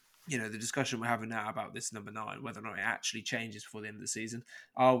 the discussion we're having now about this number 9, whether or not it actually changes before the end of the season.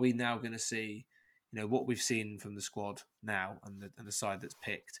 Are we now going to see, what we've seen from the squad now and the side that's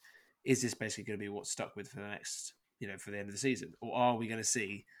picked? Is this basically going to be what's stuck with for the next, for the end of the season? Or are we going to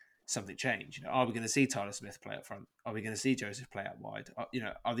see something change? Are we going to see Tyler Smith play up front? Are we going to see Joseph play out wide?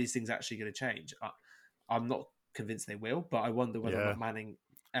 Are these things actually going to change? I'm not convinced they will, but I wonder whether or not Manning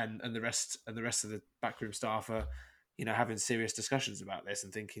and the rest of the backroom staff are, having serious discussions about this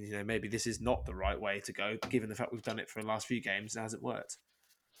and thinking, maybe this is not the right way to go, given the fact we've done it for the last few games and it hasn't worked.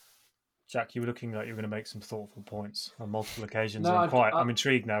 Jack, you were looking like you were going to make some thoughtful points on multiple occasions. I'm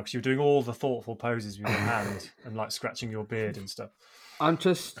intrigued now, because you're doing all the thoughtful poses with your hand and like scratching your beard and stuff. I'm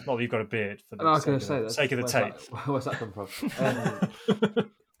just. Well, you've got a beard for And I the was going sake, to of say the, that. sake of the tape. Where's that come from?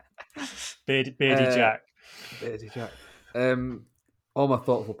 Beardy Jack. Beardy Jack. All my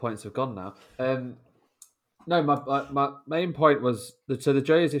thoughtful points have gone now. No, my main point was the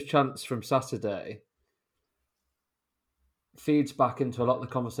Joseph chance from Saturday feeds back into a lot of the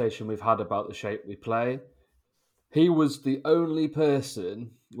conversation we've had about the shape we play. He was the only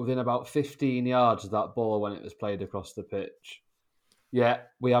person within about 15 yards of that ball when it was played across the pitch. Yeah,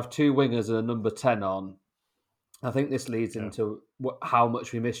 we have two wingers and a number 10 on. I think this leads into how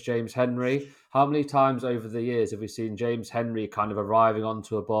much we miss James Henry. How many times over the years have we seen James Henry kind of arriving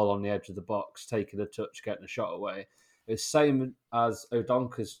onto a ball on the edge of the box, taking a touch, getting a shot away? It's same as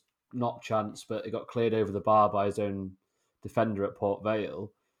O'Donker's not chance, but it got cleared over the bar by his own defender at Port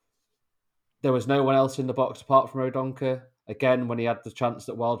Vale. There was no one else in the box apart from O'Donker. Again, when he had the chance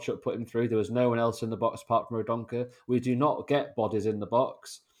that Wildshut put him through, there was no one else in the box apart from O'Donker. We do not get bodies in the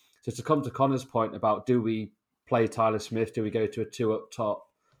box. So to come to Connor's point about do we play Tyler Smith, do we go to a 2 up top?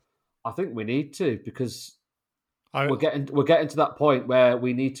 I think we need to, because we're getting to that point where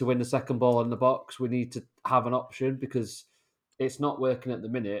we need to win the second ball in the box. We need to have an option because it's not working at the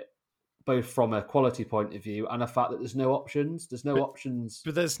minute, both from a quality point of view and a fact that there's no options. There's no options.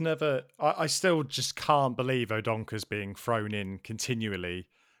 But there's never... I still just can't believe O'Donker's being thrown in continually.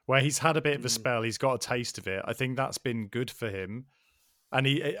 Where he's had a bit of a spell, he's got a taste of it. I think that's been good for him. And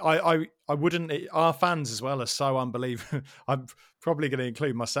I wouldn't... Our fans as well are so unbelievable. I'm probably going to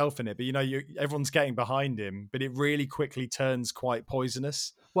include myself in it, but everyone's getting behind him, but it really quickly turns quite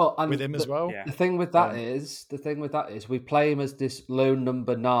poisonous with him as well. The thing with that is we play him as this lone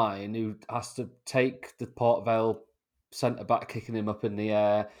number 9 who has to take the Port Vale centre back kicking him up in the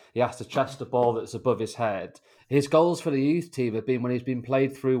air. He has to chest the ball that's above his head. His goals for the youth team have been when he's been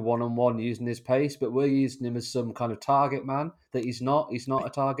played through one-on-one using his pace, but we're using him as some kind of target man that he's not. He's not a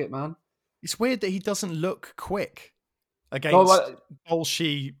target man. It's weird that he doesn't look quick against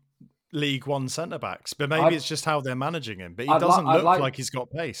Bolshe League One centre backs, but maybe it's just how they're managing him. But he doesn't look like he's got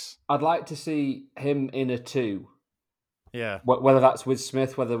pace. I'd like to see him in a 2. Yeah. Whether that's with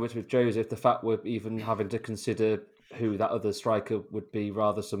Smith, whether it's with Joseph, the fact we're even having to consider who that other striker would be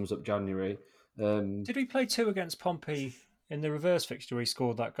rather sums up January. Did we play 2 against Pompey in the reverse fixture where he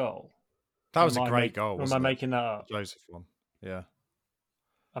scored that goal? That was a great goal, wasn't it? Am I making that up? Joseph one. Yeah.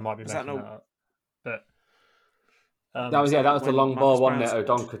 I might be making that up. But that was the long ball, wasn't it?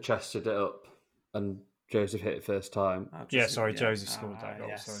 O'Donker chested it up and Joseph hit it first time. Joseph scored that goal,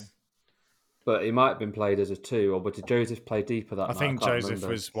 yes. sorry. But he might have been played as a 2, or did Joseph play deeper that night? I think Joseph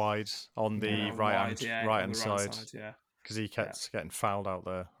was wide on the right hand side. Because he kept getting fouled out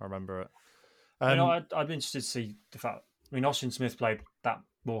there. I remember it. I'd be interested to see the fact. I mean, Ossian Smith played that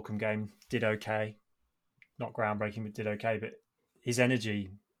Morecambe game, did okay. Not groundbreaking, but did okay. But his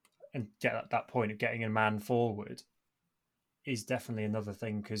energy and get at that point of getting a man forward is definitely another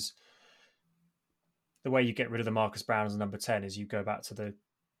thing, because the way you get rid of the Marcus Brown as a number 10 is you go back to the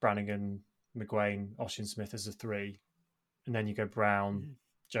Brannigan, McGuane, Ossian Smith as a 3, and then you go Brown,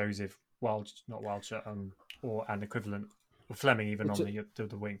 Joseph, not Wildshut, and equivalent, or Fleming even on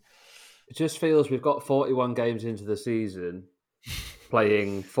the wing. It just feels we've got 41 games into the season,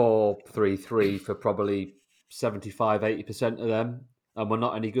 playing 4-3-3 for probably 75-80% of them, and we're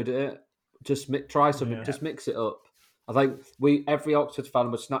not any good at it. Just try something, just mix it up. I think every Oxford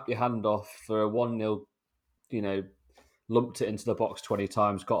fan would snap your hand off for a 1-0, lumped it into the box 20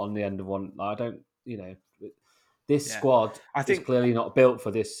 times, got on the end of one. This squad is clearly not built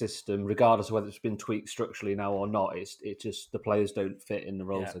for this system, regardless of whether it's been tweaked structurally now or not. It's just the players don't fit in the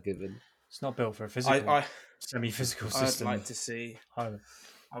roles they're given. It's not built for a physical, semi-physical system.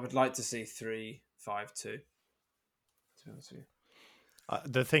 I would like to see 3-5-2. To be honest with you.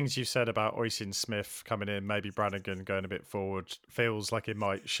 The things you said about Oisin Smith coming in, maybe Brannigan going a bit forward, feels like it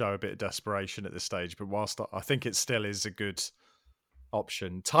might show a bit of desperation at this stage. But whilst I think it still is a good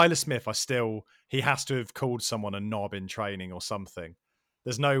option, Tyler Smith, he has to have called someone a knob in training or something.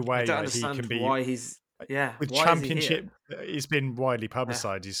 There's no way that he can be. Why he's with Championship? He's been widely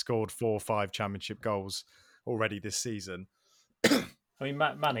publicised. He's scored 4 or 5 Championship goals already this season. I mean,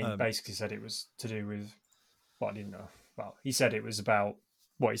 Manning basically said it was to do with what I didn't know. Well, he said it was about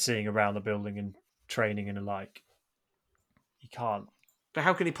what he's seeing around the building and training and the like. He can't. But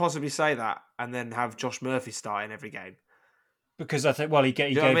how can he possibly say that and then have Josh Murphy start in every game? Because I think, he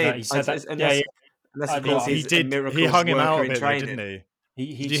gave that. He said that. Unless of course he's a miracle he hung him worker out in a bit, training. didn't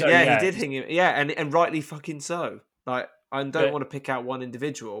he? He did hang him. Yeah, and rightly fucking so. Like, I don't want to pick out one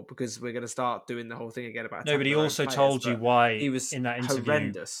individual because we're going to start doing the whole thing again about. No, but he also told you why he was in that interview.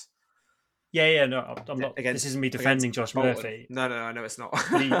 Horrendous. Yeah. No, I'm not. Against This isn't me defending Josh Bolton. Murphy. No, I know it's not.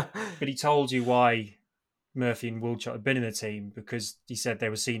 But he told you why Murphy and Wiltshire had been in the team, because he said they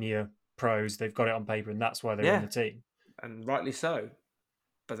were senior pros. They've got it on paper, and that's why they're in the team. And rightly so.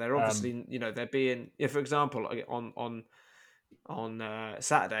 But they're obviously, they're being. For example, on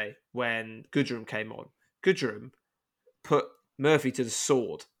Saturday when Goodrum came on, Goodrum put Murphy to the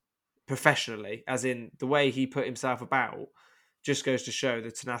sword professionally, as in the way he put himself about. Just goes to show the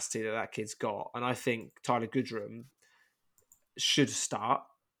tenacity that kid's got, and I think Tyler Goodrum should start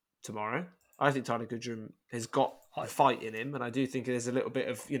tomorrow. I think Tyler Goodrum has got a fight in him, and I do think there's a little bit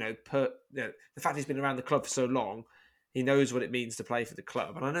of the fact he's been around the club for so long, he knows what it means to play for the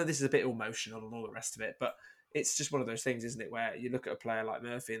club. And I know this is a bit emotional and all the rest of it, but it's just one of those things, isn't it, where you look at a player like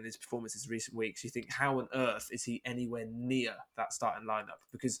Murphy and his performances in recent weeks, you think, how on earth is he anywhere near that starting lineup?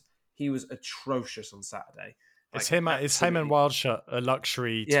 Because he was atrocious on Saturday. It's him and Wiltshire, a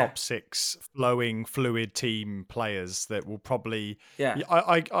luxury top six flowing fluid team players that will probably. Yeah.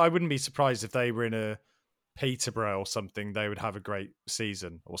 I wouldn't be surprised if they were in a Peterborough or something. They would have a great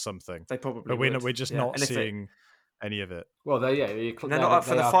season or something. They probably. But would. we're just not seeing any of it. Well, they're not up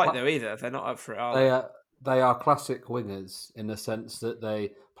for the fight though either. They're not up for it. Are they are classic wingers in the sense that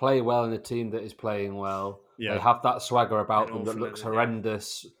they play well in a team that is playing well. Yeah. They have that swagger about them that looks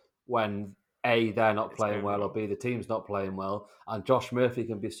horrendous when A, they're not playing well, or B, the team's not playing well. And Josh Murphy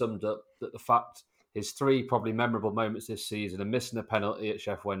can be summed up that the fact his three probably memorable moments this season are missing a penalty at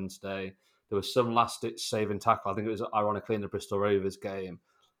Sheff Wednesday. There was some last-ditch save and tackle. I think it was ironically in the Bristol Rovers game.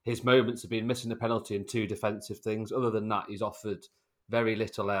 His moments have been missing a penalty and two defensive things. Other than that, he's offered very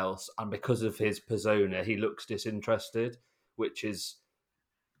little else. And because of his persona, he looks disinterested, which is,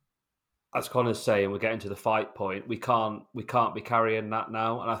 as Connor's saying, we're getting to the fight point. We can't be carrying that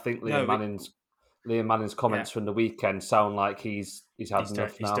now. And I think Liam Manning's comments from the weekend sound like he's had enough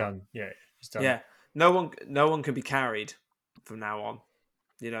now. He's done. Yeah, he's done. Yeah, no one can be carried from now on.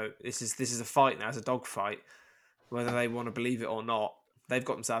 This is a fight now. It's a dog fight. Whether they want to believe it or not, they've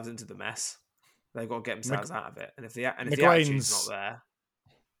got themselves into the mess. They've got to get themselves out of it. And if the attitude's not there,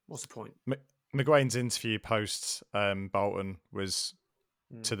 what's the point? McGuane's interview post Bolton was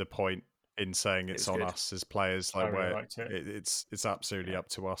to the point in saying it's on us as players. Like it's absolutely up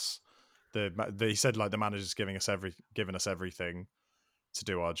to us. He said like the manager's given us everything to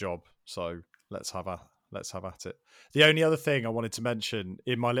do our job. So let's have at it. The only other thing I wanted to mention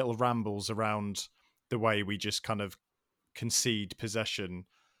in my little rambles around the way we just kind of concede possession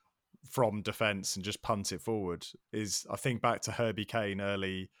from defence and just punt it forward is I think back to Herbie Kane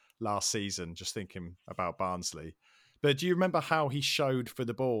early last season, just thinking about Barnsley. But do you remember how he showed for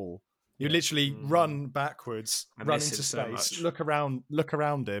the ball? You literally run backwards, run into space, look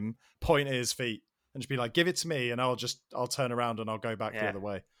around him, point at his feet, and just be like, "Give it to me," and I'll turn around and I'll go back the other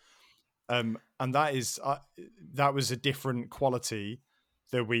way. And that was a different quality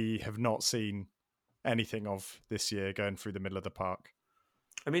that we have not seen anything of this year, going through the middle of the park.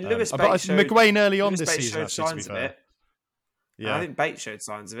 I mean, Lewis Bates showed McGuane early on Lewis this Bates season. showed signs of it. Yeah, and I think Bates showed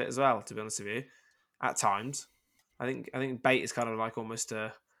signs of it as well. To be honest with you, at times, I think Bates is kind of like almost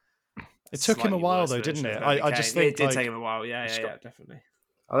a. It took him a while though, didn't it? I just think it did take him a while. Yeah, definitely.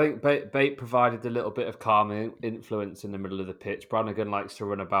 I think Bate provided a little bit of calming influence in the middle of the pitch. Brannigan likes to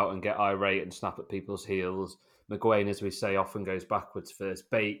run about and get irate and snap at people's heels. McGuane, as we say, often goes backwards first.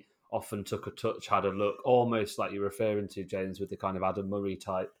 Bate often took a touch, had a look, almost like you're referring to, James, with the kind of Adam Murray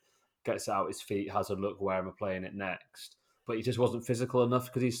type. Gets it out his feet, has a look, where am I playing it next? But he just wasn't physical enough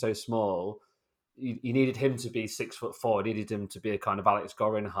because he's so small. You needed him to be 6'4". You needed him to be a kind of Alex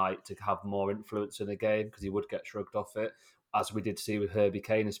Gorin height to have more influence in the game because he would get shrugged off it, as we did see with Herbie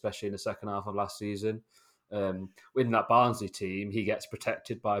Kane, especially in the second half of last season. Within that Barnsley team, he gets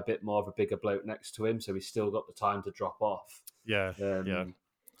protected by a bit more of a bigger bloke next to him, so he's still got the time to drop off. Yeah.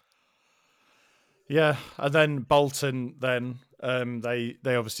 And then Bolton, they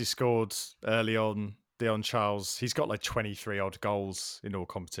obviously scored early on. Dion Charles, he's got like 23 odd goals in all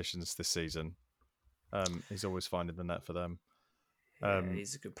competitions this season. He's always finding the net for them.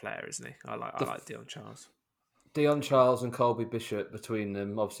 He's a good player, isn't he? I like Dion Charles. Dion Charles and Colby Bishop between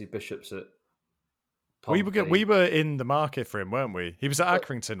them. Obviously, Bishop's at Pompey. We were in the market for him, weren't we? He was at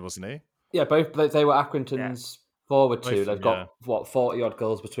Accrington, wasn't he? Yeah, both they were Accrington's forward two. They've got 40 odd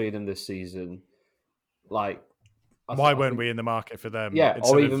goals between them this season. Like, why weren't we in the market for them? Yeah,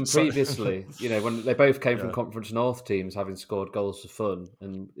 or even previously, when they both came from Conference North teams, having scored goals for fun,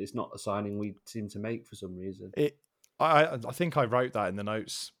 and it's not a signing we seem to make for some reason. I think I wrote that in the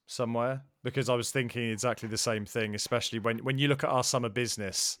notes somewhere because I was thinking exactly the same thing. Especially when you look at our summer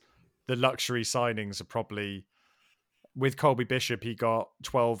business, the luxury signings are probably with Colby Bishop, he got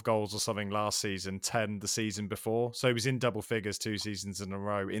 12 goals or something last season, 10 the season before. So he was in double figures 2 seasons in a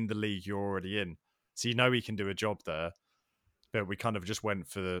row in the league you're already in. So you know he can do a job there. But we kind of just went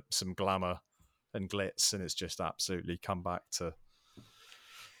for some glamour and glitz, and it's just absolutely come back to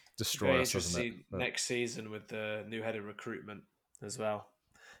destroy Very us, hasn't it? interesting next season with the new head of recruitment as well,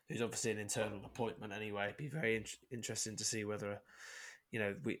 who's obviously an internal appointment anyway. It'd be very interesting to see whether,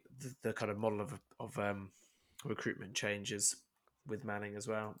 the kind of model of recruitment changes with Manning as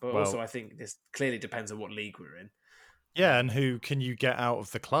well. But also, I think this clearly depends on what league we're in. Yeah, and who can you get out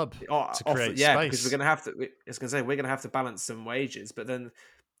of the club to create space? Because we're going to have to. It's going to say we're going to have to balance some wages, but then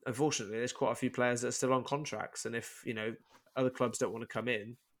unfortunately, there's quite a few players that are still on contracts, and if other clubs don't want to come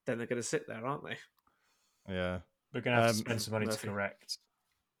in, then they're going to sit there, aren't they? Yeah, we're going to have to spend some money to correct.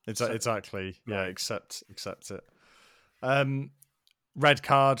 Exactly. Yeah, accept it. Red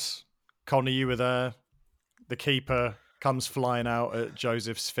card. Connor, you were there. The keeper comes flying out at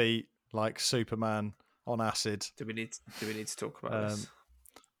Joseph's feet like Superman on acid. Do we need to talk about this?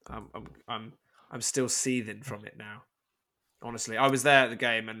 I'm still seething from it now. Honestly, I was there at the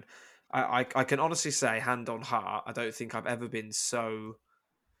game, and I can honestly say, hand on heart, I don't think I've ever been so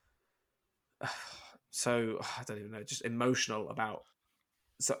I don't even know, just emotional about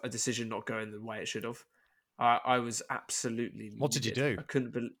a decision not going the way it should have. I was absolutely. What did you do? I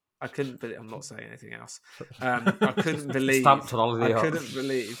couldn't believe. I'm not saying anything else. I couldn't believe.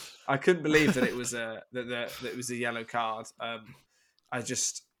 I couldn't believe that it was that it was a yellow card.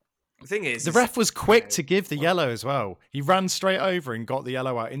 The thing is, the ref was quick to give the yellow as well. He ran straight over and got the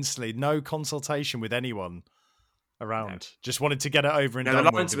yellow out instantly. No consultation with anyone around. No. Just wanted to get it over and done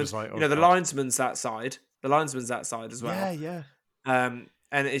with. It was like, the linesman's that side. The linesman's that side as well. Yeah. And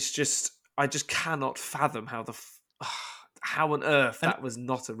it's just, I just cannot fathom how on earth that was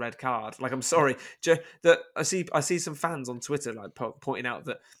not a red card. Like, I'm sorry, that I see some fans on Twitter like pointing out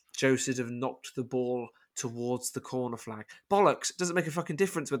that Joe should have knocked the ball towards the corner flag. Bollocks! It doesn't make a fucking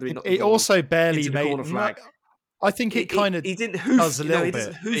difference whether he knocked the ball also barely into the corner flag. I think it kind of he didn't hoof does a little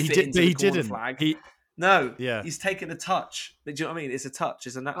bit. He didn't. Flag. He's taken a touch. Do you know what I mean? It's a touch.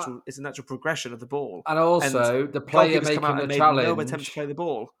 It's a natural progression of the ball. And also, the player making the challenge. No attempt to play the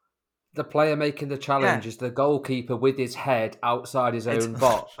ball. The player making the challenge is the goalkeeper with his head outside his own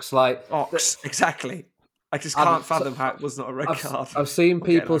box. Exactly. I just can't fathom how it was not a red card. I've seen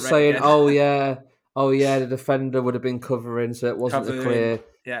people saying, "Oh yeah, the defender would have been covering, so it wasn't a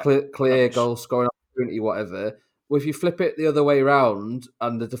clear goal scoring opportunity, whatever." Well, if you flip it the other way around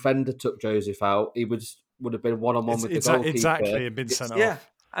and the defender took Joseph out, he would have been one-on-one with the goalkeeper. Exactly, and been sent off. Yeah.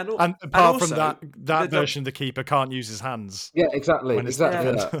 And apart from that version, the keeper can't use his hands. Yeah, exactly.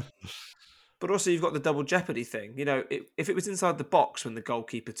 That. But also, you've got the double jeopardy thing. If it was inside the box when the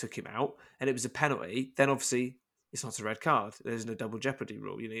goalkeeper took him out and it was a penalty, then obviously it's not a red card. There's no double jeopardy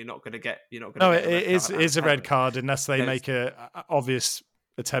rule. You're not going to get. No, it is a red card unless they make a obvious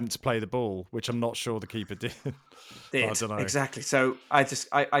attempt to play the ball, which I'm not sure the keeper did. I don't know exactly. So and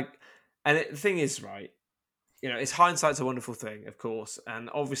the thing is, right? It's hindsight's a wonderful thing, of course, and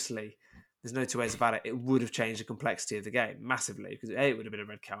obviously there's no two ways about it. It would have changed the complexity of the game massively because A, it would have been a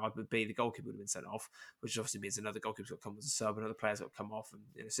red card, but B, the goalkeeper would have been sent off, which obviously means another goalkeeper's got to come as a sub, another player's got to come off,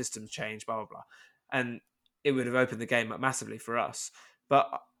 and systems change, blah, blah, blah. And it would have opened the game up massively for us. But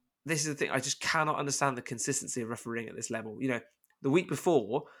this is the thing, I just cannot understand the consistency of refereeing at this level. The week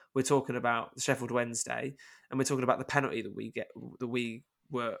before, we're talking about the Sheffield Wednesday, and we're talking about the penalty that we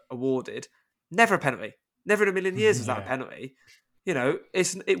were awarded. Never a penalty. Never in a million years was that a penalty.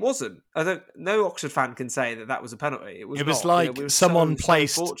 It wasn't. No Oxford fan can say that was a penalty. It was like someone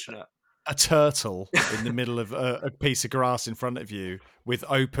placed a turtle in the middle of a piece of grass in front of you with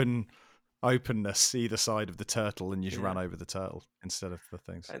openness either side of the turtle, and you just ran over the turtle instead of the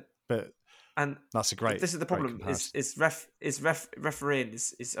things. And that's a great. This is the problem. Refereeing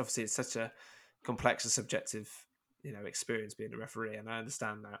is obviously it's such a complex and subjective experience being a referee, and I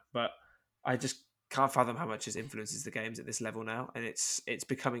understand that, but I just can't fathom how much it influences the games at this level now, and it's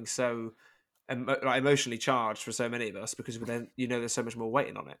becoming so emotionally charged for so many of us because then there's so much more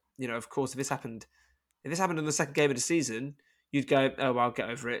waiting on it. Of course, if this happened in the second game of the season, you'd go, "Oh, well, I'll get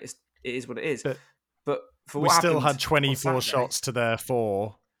over it. It is what it is." But for we still had 24 shots to their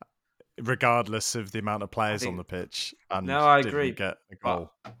 4. Regardless of the amount of players on the pitch, and I agree. Didn't get a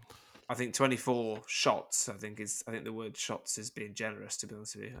goal. I think 24 shots. I think the word shots is being generous. To be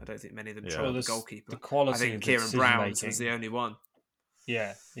honest with you, I don't think many of them tried the goalkeeper. The quality. I think Kieran Brown's was the only one.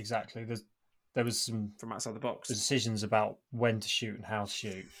 Yeah, exactly. There was some from outside the box decisions about when to shoot and how to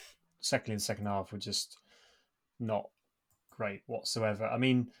shoot. Secondly, in the second half were just not great whatsoever. I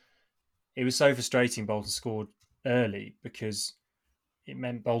mean, it was so frustrating. Bolton scored early because it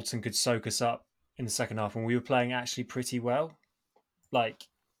meant Bolton could soak us up in the second half, and we were playing actually pretty well. Like,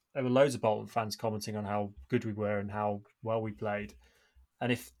 there were loads of Bolton fans commenting on how good we were and how well we played.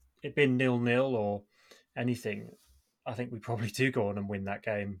 And if it'd been 0-0 or anything, I think we probably do go on and win that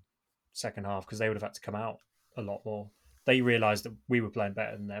game second half, because they would have had to come out a lot more. They realised that we were playing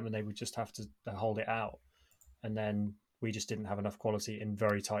better than them, and they would just have to hold it out. And then we just didn't have enough quality in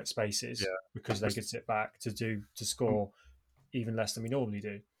very tight spaces because they could sit back to score even less than we normally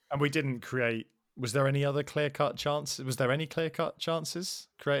do. And we didn't create. Was there any other clear-cut chance? Was there any clear-cut chances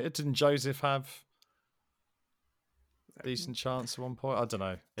created? Didn't Joseph have a decent chance at one point? I don't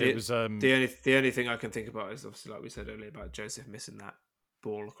know. It was the only thing I can think about is obviously, like we said earlier, about Joseph missing that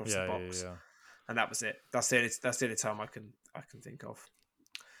ball across the box, and that was it. That's the only time I can think of.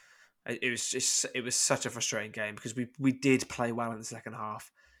 It was such a frustrating game because we did play well in the second half.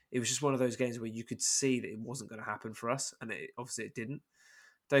 It was just one of those games where you could see that it wasn't going to happen for us, and obviously it didn't.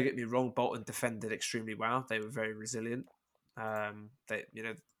 Don't get me wrong, Bolton defended extremely well. They were very resilient. But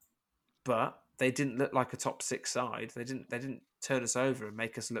they didn't look like a top six side. They didn't turn us over and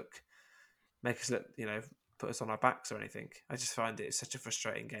make us look, put us on our backs or anything. I just find it such a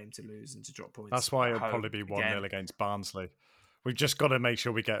frustrating game to lose and to drop points. That's why it'll probably be 1-0 against Barnsley. We've just got to make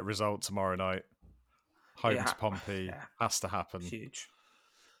sure we get a result tomorrow night. Home to Pompey has to happen. Huge.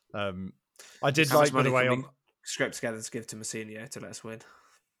 I did like, by the way, on scrape together to give to Mousinho to let us win.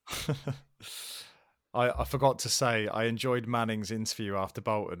 I forgot to say, I enjoyed Manning's interview after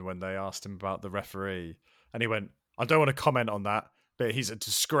Bolton when they asked him about the referee, and he went, "I don't want to comment on that, but he's a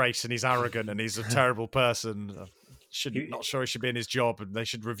disgrace and he's arrogant and he's a terrible person. Not sure he should be in his job, and they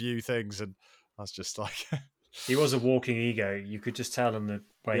should review things." And I was just like, he was a walking ego. You could just tell in the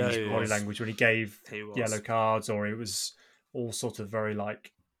way his body language when he gave yellow cards, or it was all sort of very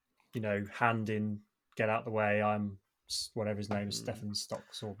hand in, get out the way. I'm whatever his name is, Stephen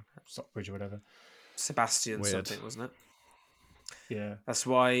Stocks or Stockbridge or whatever. Sebastian something, wasn't it? Yeah. That's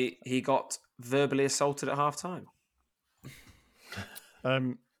why he got verbally assaulted at half time.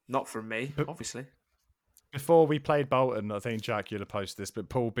 Not from me, obviously. Before we played Bolton, I think, Jack, you'll have posted this, but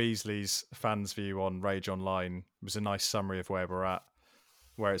Paul Beasley's fans view on Rage Online was a nice summary of where we're at,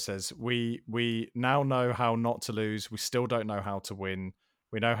 where it says, we now know how not to lose. We still don't know how to win.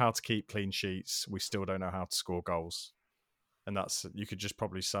 We know how to keep clean sheets. We still don't know how to score goals. And you could just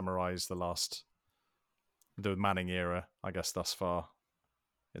probably summarise the Manning era, I guess, thus far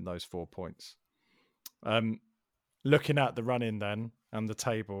in those 4 points. Looking at the run-in then and the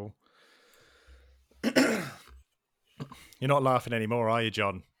table, you're not laughing anymore, are you,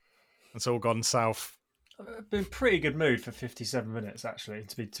 John? It's all gone south. I've been in pretty good mood for 57 minutes, actually,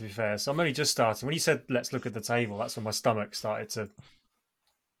 to be fair. So I'm only just starting. When you said, let's look at the table, that's when my stomach started to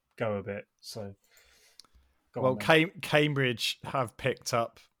go a bit. So, Cambridge have picked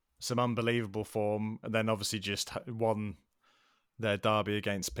up some unbelievable form, and then obviously just won their derby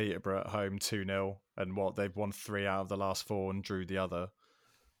against Peterborough at home 2-0, and they've won 3 out of the last 4 and drew the other.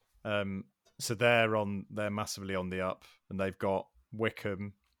 So they're massively on the up, and they've got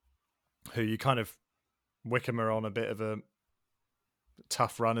Wickham, Wickham are on a bit of a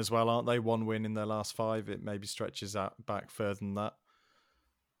tough run as well, aren't they? 1 win in their last 5. It maybe stretches out back further than that.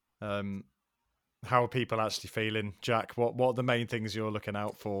 How are people actually feeling, Jack? What are the main things you're looking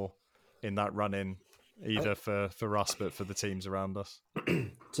out for in that run-in, either for us but for the teams around us?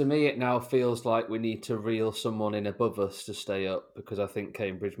 To me, it now feels like we need to reel someone in above us to stay up, because I think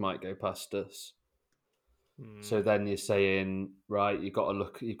Cambridge might go past us. So then you're saying, right, you've got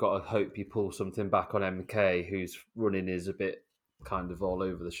to hope you pull something back on MK, whose running is a bit kind of all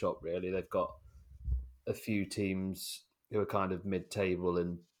over the shop, really. They've got a few teams who are kind of mid-table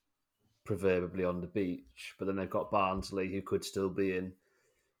and proverbially on the beach, but then they've got Barnsley, who could still be in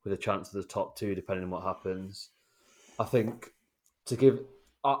with a chance of the top 2, depending on what happens. I think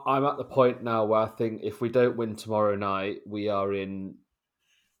I'm at the point now where I think if we don't win tomorrow night, we are in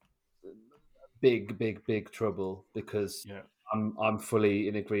big trouble, because I'm fully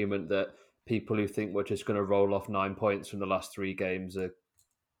in agreement that people who think we're just going to roll off 9 points from the last 3 games are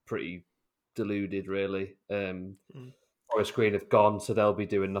pretty deluded, really. Forest Green have gone, so they'll be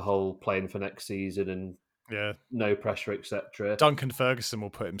doing the whole playing for next season and no pressure, etc. Duncan Ferguson will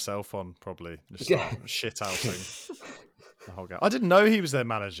put himself on, probably. Just shit outing the whole game. I didn't know he was their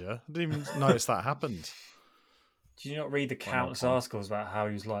manager. I didn't even notice that happened. Did you not read the countless articles about how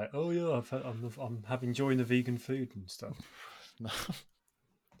he was like, "Oh yeah, I'm enjoying the vegan food and stuff"? No.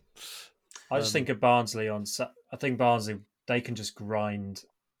 I just think of Barnsley I think Barnsley, they can just grind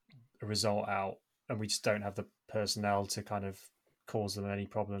a result out, and we just don't have the personnel to kind of cause them any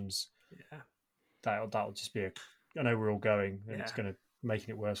problems. Yeah. that'll just be I know we're all going, and it's going to making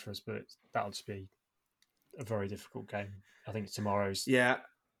it worse for us, but that'll just be a very difficult game. I think tomorrow's the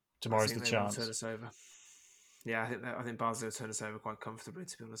chance. Turn us over. Yeah, I think Barnsley will turn us over quite comfortably,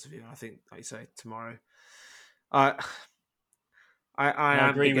 to be honest with you. I think, like you say, tomorrow. I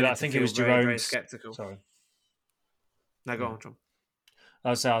agree with that. I think it was very, very Jerome's. skeptical. Sorry. No, go on, John.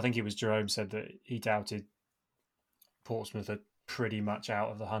 I think it was Jerome said that he doubted Portsmouth are pretty much out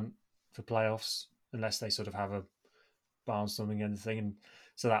of the hunt for playoffs unless they sort of have a barnstorming and thing, and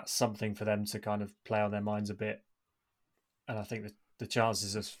so that's something for them to kind of play on their minds a bit. And I think that the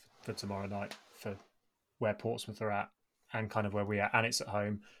chances for tomorrow night for where Portsmouth are at and kind of where we are, and it's at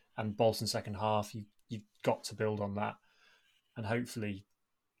home, and Bolton second half, you've got to build on that, and hopefully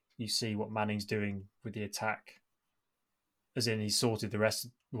you see what Manning's doing with the attack. As in, he's sorted the rest.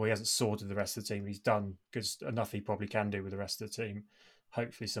 Well, he hasn't sorted the rest of the team. He's done because enough he probably can do with the rest of the team.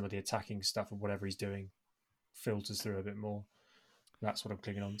 Hopefully, some of the attacking stuff or whatever he's doing filters through a bit more. That's what I'm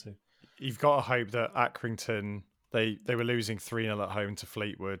clinging on to. You've got to hope that Accrington, they were losing 3-0 at home to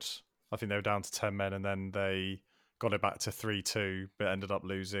Fleetwood. I think they were down to 10 men, and then they got it back to 3-2, but ended up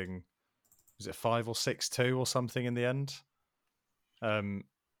losing, was it 5 or 6-2 or something in the end?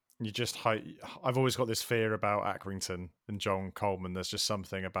 You just hope. I've always got this fear about Accrington and John Coleman. There's just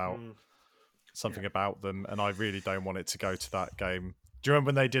something about about them, and I really don't want it to go to that game. Do you remember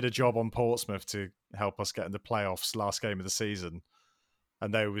when they did a job on Portsmouth to help us get in the playoffs last game of the season?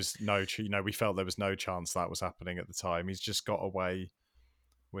 And there was we felt there was no chance that was happening at the time. He's just got away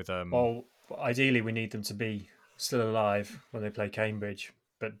with. Well, ideally, we need them to be still alive when they play Cambridge,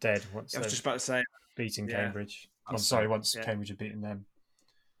 but dead once. I was just about to say beating Cambridge. I'm sorry, once Cambridge had beaten them.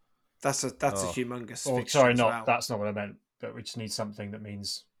 That's a humongous. Oh, sorry, that's not what I meant. But we just need something that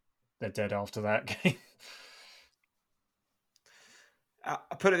means they're dead after that game. I'll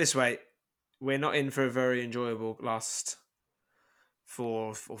put it this way: we're not in for a very enjoyable last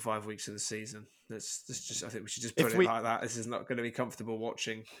 4 or 5 weeks of the season. I think we should just put it like that. This is not going to be comfortable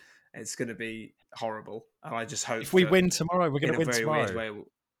watching. It's going to be horrible. And I just hope if we win tomorrow, we're going to win tomorrow.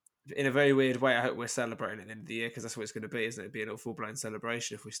 In a very weird way, I hope we're celebrating at the end of the year, because that's what it's going to be, isn't it? It'll be a full-blown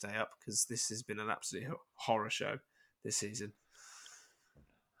celebration if we stay up, because this has been an absolute horror show this season.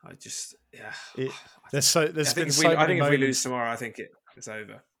 I think if we lose tomorrow, I think it's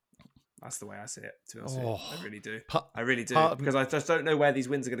over. That's the way I see it, to be honest with you. I really do. I really do. Because I just don't know where these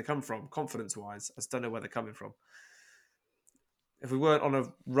wins are going to come from, confidence-wise. I just don't know where they're coming from. If we weren't on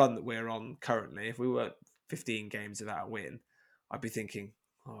a run that we're on currently, if we weren't 15 games without a win, I'd be thinking,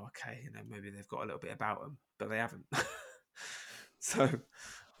 oh, okay, maybe they've got a little bit about them, but they haven't. So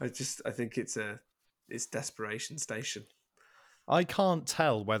I think it's desperation station. I can't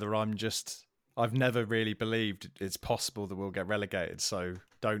tell whether I've never really believed it's possible that we'll get relegated, so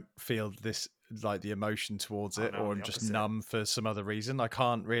don't feel this like the emotion towards it, or I'm just numb for some other reason. I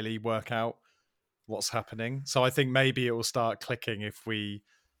can't really work out what's happening. So I think maybe it will start clicking if we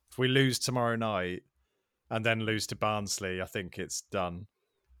lose tomorrow night and then lose to Barnsley. I think it's done.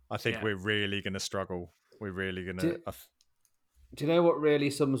 I think we're really going to struggle. We're really going to... Do you know what really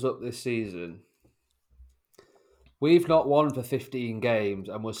sums up this season? We've not won for 15 games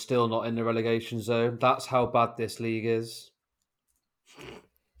and we're still not in the relegation zone. That's how bad this league is.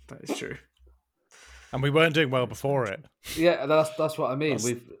 That is true. And we weren't doing well before it. Yeah, that's what I mean.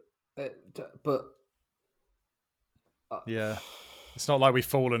 Yeah. It's not like we've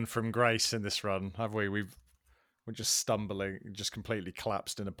fallen from grace in this run, have we? We're just stumbling, just completely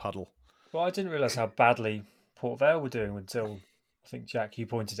collapsed in a puddle. Well, I didn't realise how badly Port Vale were doing until, I think, Jack, you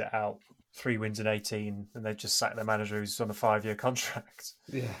pointed it out. 3 wins in 18, and they've just sacked their manager who's on a 5-year contract.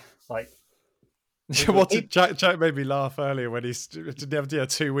 Yeah. Jack made me laugh earlier when he did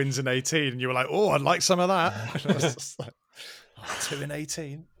 2 wins in 18, and you were like, oh, I'd like some of that. And I was just like, 2 in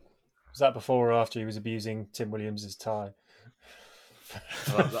 18? Was that before or after he was abusing Tim Williams' tie?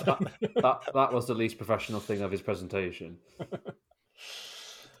 That was the least professional thing of his presentation.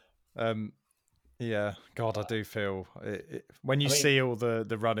 Yeah, God, I do feel when you see all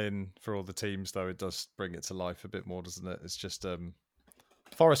the run-in for all the teams, though, it does bring it to life a bit more, doesn't it? It's just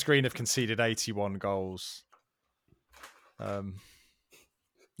Forest Green have conceded 81 goals. So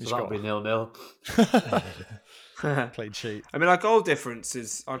that'll be 0-0. Clean sheet. I mean, our goal difference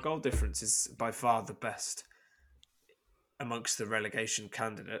is by far the best amongst the relegation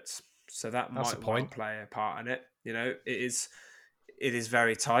candidates. So that might play a part in it. It is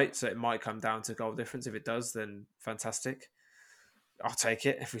very tight, so it might come down to goal difference. If it does, then fantastic. I'll take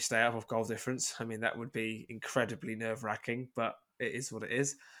it if we stay up of goal difference. I mean, that would be incredibly nerve-wracking, but it is what it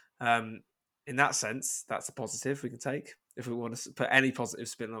is. In that sense, that's a positive we can take. If we want to put any positive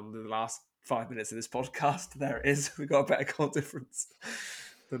spin on the last 5 minutes of this podcast. There it is. We've got a better goal difference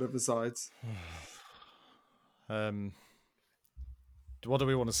than other sides. What do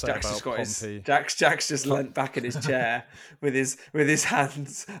we want to say Jack's about just got Pompey? Jack's just leant back in his chair with his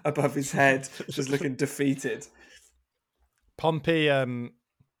hands above his head, just looking defeated. Pompey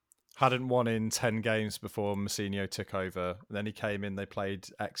hadn't won in 10 games before Mousinho took over. And then he came in, they played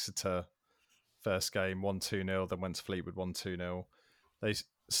Exeter first game, 1-2-0, then went to Fleetwood 1-2-0. They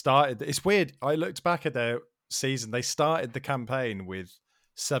started, it's weird, I looked back at their season, they started the campaign with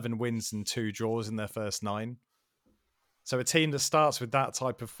 7 wins and 2 draws in their first 9. So a team that starts with that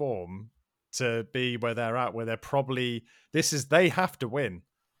type of form to be where they're at, where they're probably, they have to win.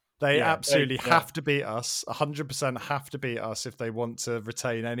 They absolutely have to beat us, 100% have to beat us if they want to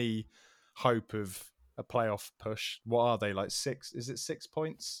retain any hope of a playoff push. What are they, like 6? Is it 6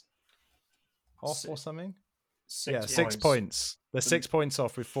 points off or something? 6 points. They're 6 points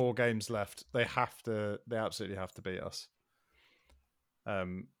off with 4 games left. They absolutely have to beat us.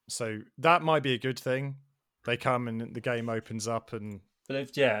 So that might be a good thing. They come and the game opens up But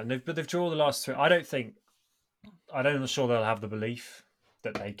they've drawn the last 3. I'm not sure they'll have the belief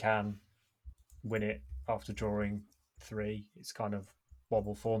that they can win it after drawing 3. It's kind of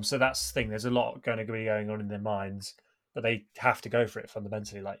wobble form. So that's the thing. There's a lot going to be going on in their minds, but they have to go for it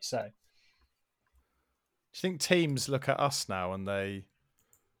fundamentally, like you say. Do you think teams look at us now and they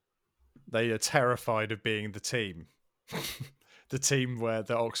are terrified of being the team? The team that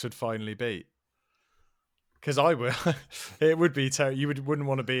Oxford finally beat? Because I would, it would be you wouldn't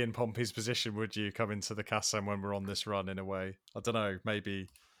want to be in Pompey's position, would you? Come into the Kassam when we're on this run in a way. I don't know. Maybe.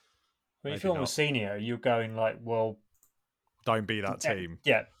 Well, if you're a senior, you're going like, well, don't be that team.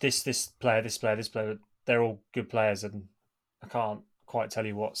 Yeah, this player. They're all good players, and I can't quite tell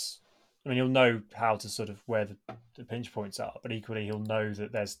you what's. I mean, he'll know how to sort of where the pinch points are, but equally he'll know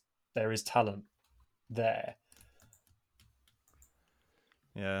that there is talent there.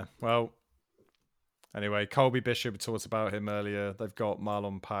 Yeah. Well. Anyway, Colby Bishop, we talked about him earlier. They've got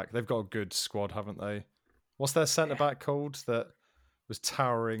Marlon Pack. They've got a good squad, haven't they? What's their centre back called that was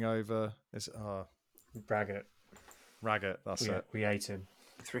towering over? Raggett. That's it. We ate him.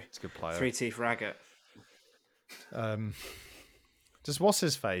 It's a good player. 3 Teeth Raggett. Does what's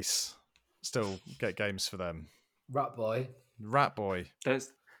his face still get games for them? Rat Boy.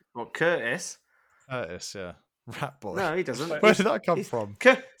 What, Curtis? Curtis, yeah. Rat Boy. No, he doesn't. Where did that come from?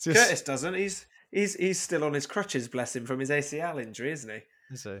 Curtis doesn't. He's still on his crutches, bless him, from his ACL injury, isn't he?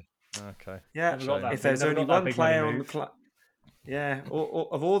 Is he? Okay. Yeah. If there's only one player on the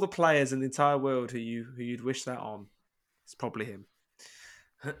of all the players in the entire world who you'd wish that on, it's probably him.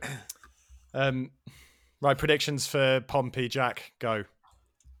 Right, predictions for Pompey. Jack, go.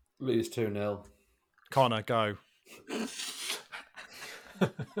 Lose 2-0. Connor, go.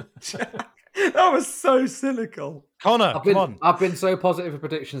 That was so cynical. Connor, come on. I've been so positive for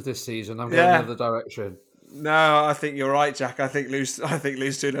predictions this season. I'm going the other direction. No, I think you're right, Jack. I think lose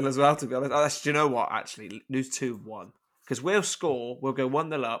 2-0 as well, to be honest. Do you know what? Actually, lose 2-1. Because we'll score, we'll go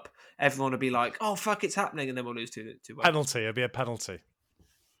 1-0 up. Everyone will be like, oh, fuck, it's happening. And then we'll lose 2-1. Penalty. It'll be a penalty.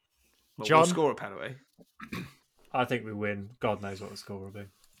 Well, John? We'll score a penalty. I think we win. God knows what the score will be.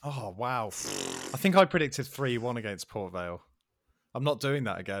 Oh, wow. I think I predicted 3-1 against Port Vale. I'm not doing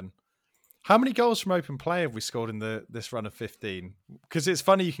that again. How many goals from open play have we scored in this run of 15? Because it's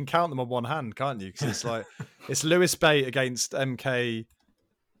funny, you can count them on one hand, can't you? Because it's like, it's Lewis Bate against MK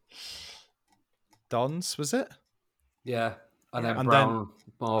Dons, was it? Yeah. And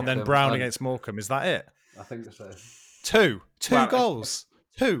then Brown against Morecambe. Is that it? I think so. Two goals.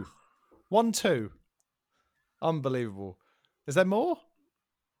 2. 1-2. Unbelievable. Is there more?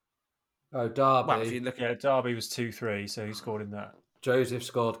 Oh, Derby. Well, if you look Yeah, Derby was 2-3, so he scored in that. Joseph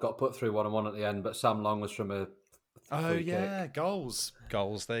scored, got put through 1-1 at the end, but Sam Long was from a free kick. Goals.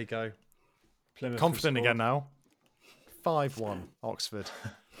 There you go. Plymouth Confident again now. 5-1 Oxford.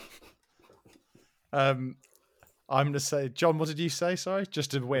 I'm going to say, John, what did you say? Sorry,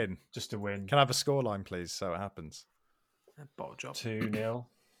 just a win. Just a win. Can I have a scoreline, please, so it happens? bottle job. 2-0.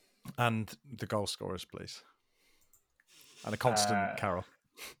 And the goal scorers, please. And a constant Carroll.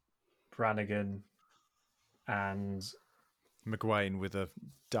 Brannigan and McGuane with a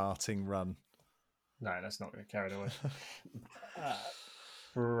darting run. No, let's not get carried away.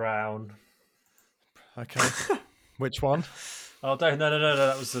 Brown. Okay. Which one? Oh, no.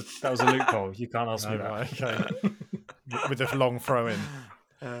 That was a loophole. You can't ask me that. Right, okay. With a long throw in.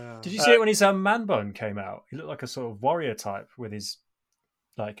 Did you see it when his man bun came out? He looked like a sort of warrior type with his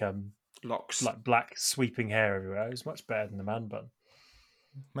locks, like black sweeping hair everywhere. It was much better than the man bun.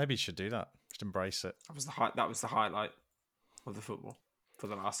 Maybe you should do that. Just embrace it. That was the highlight of the football. for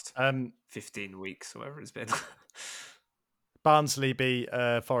the last 15 weeks or whatever it's been. Barnsley beat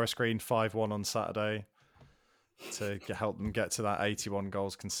Forest Green 5-1 on Saturday to help them get to that 81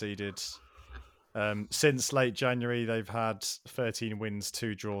 goals conceded. Since late January, they've had 13 wins,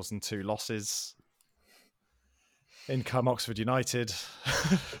 2 draws and 2 losses. In come Oxford United.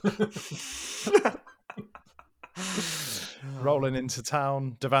 Rolling into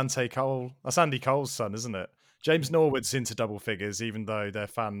town. Devante Cole. That's Andy Cole's son, isn't it? James Norwood's into double figures, even though their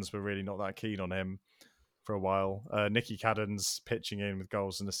fans were really not that keen on him for a while. Nicky Cadden's pitching in with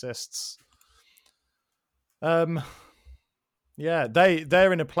goals and assists. Yeah,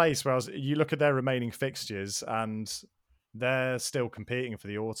 they're in a place where you look at their remaining fixtures and they're still competing for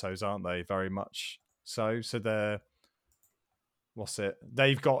the autos, aren't they? Very much so. So they're... What's it?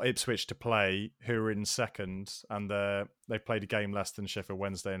 They've got Ipswich to play, who are in second, and they've played a game less than Sheffield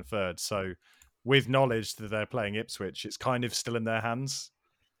Wednesday in third. So, with knowledge that they're playing Ipswich, it's kind of still in their hands,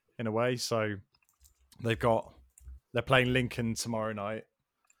 in a way. So, they're playing Lincoln tomorrow night.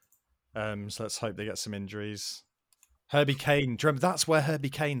 So let's hope they get some injuries. Herbie Kane, do you remember that's where Herbie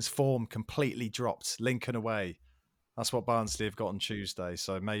Kane's form completely dropped? Lincoln away. That's what Barnsley have got on Tuesday.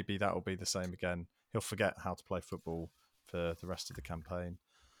 So maybe that will be the same again. He'll forget how to play football for the rest of the campaign.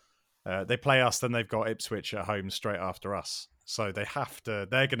 They play us, then they've got Ipswich at home straight after us. So they're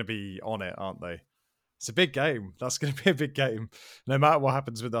going to be on it, aren't they? It's a big game. That's going to be a big game. No matter what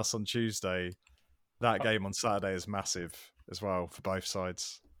happens with us on Tuesday, that game on Saturday is massive as well for both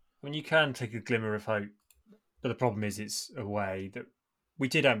sides. When you can take a glimmer of hope, but the problem is it's away, that we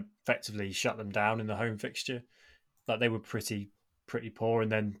did effectively shut them down in the home fixture. Like they were pretty poor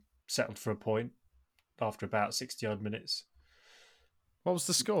and then settled for a point after about 60 odd minutes. What was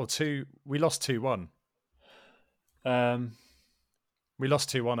the score? We lost 2-1. We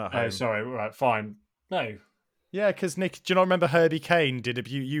lost 2-1 at home. Oh, sorry. Right, fine. No. Yeah, because Nick, do you not remember Herbie Kane did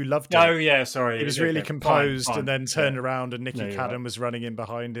you loved it? Oh, yeah, sorry. He was really composed fine. And then turned around and Nicky Cadden right. was running in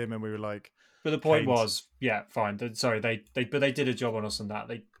behind him and we were like... But the point was, yeah, fine. Sorry, they did a job on us on that.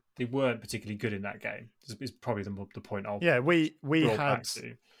 They weren't particularly good in that game. Is probably the point I'll... Yeah, we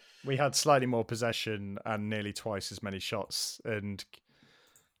had slightly more possession and nearly twice as many shots, and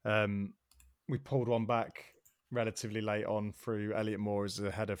we pulled one back relatively late on through Elliot Moore as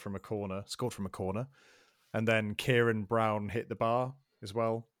a header from a corner, scored from a corner, and then Kieran Brown hit the bar as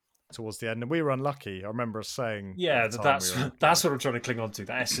well towards the end, and we were unlucky. I remember us saying, "Yeah, that's what I'm trying to cling on to.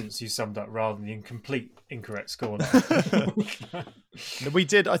 The essence you summed up, rather than the incorrect scoreline." We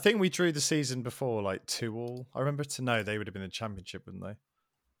did. I think we drew the season before, like 2-2. I remember they would have been in the championship, wouldn't they?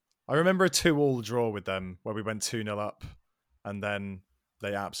 I remember a 2-2 draw with them where we went 2-0 up, and then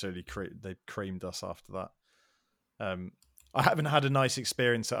they absolutely creamed us after that. I haven't had a nice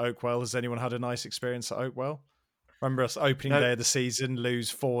experience at Oakwell. Has anyone had a nice experience at Oakwell? Remember us opening day of the season,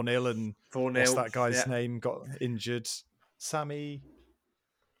 lose 4-0, and 4-0. What's that guy's name? Got injured. Sammy.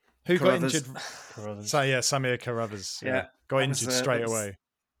 Who Carruthers. Got injured? Samir Carruthers. Yeah. Got injured straight away.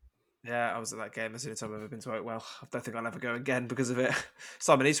 Yeah, I was at that game. That's the only time I've ever been to Oakwell. I don't think I'll ever go again because of it.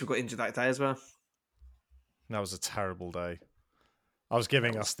 Simon Eastwood got injured that day as well. That was a terrible day. I was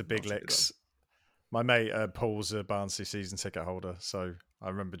giving us the big licks. My mate Paul's a Barnsley season ticket holder, so I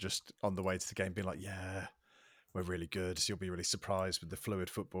remember just on the way to the game being like, "Yeah, we're really good. You'll be really surprised with the fluid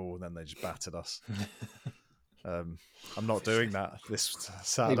football," and then they just battered us. I'm not doing that this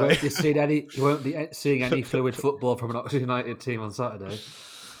Saturday. You won't be seeing any fluid football from an Oxford United team on Saturday.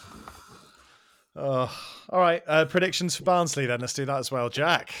 All right. Predictions for Barnsley then. Let's do that as well.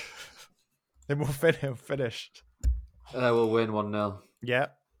 Jack. Then we'll finish. We'll win 1-0. Yeah.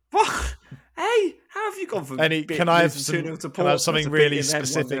 What? Hey, how have you gone from can I have something really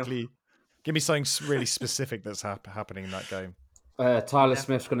specifically? Give me something really specific that's happening in that game. Tyler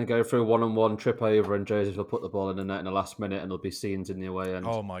Smith's going to go through a 1-on-1, trip over, and Joseph will put the ball in the net in the last minute, and there'll be scenes in the away end.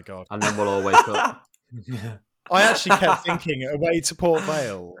 Oh my God. And then we'll all wake up. I actually kept thinking away to Port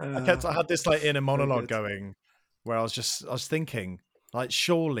Vale. I had this like inner monologue going where I was thinking like,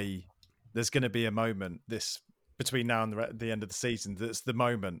 surely there's going to be a moment between now and the end of the season. That's the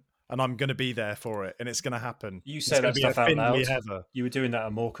moment. And I'm going to be there for it, and it's going to happen. You said that stuff out loud. You were doing that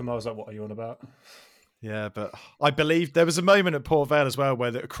at Morecambe. I was like, what are you on about? Yeah, but I believe there was a moment at Port Vale as well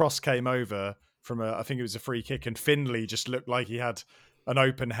where the cross came over from I think it was a free kick, and Findlay just looked like he had an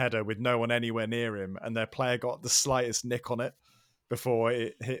open header with no one anywhere near him, and their player got the slightest nick on it before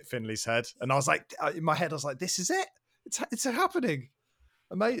it hit Findlay's head. And I was like, in my head, I was like, this is it. It's happening.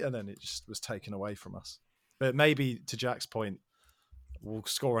 And then it just was taken away from us. But maybe, to Jack's point, we'll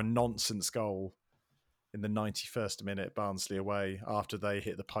score a nonsense goal in the 91st minute, Barnsley away, after they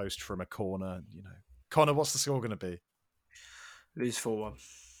hit the post from a corner. Connor, what's the score going to be? Lose 4-1.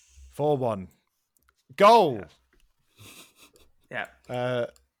 4-1. Goal. Yeah. John?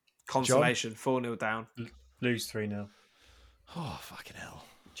 Consolation. 4-0 down. Lose 3-0. Oh, fucking hell.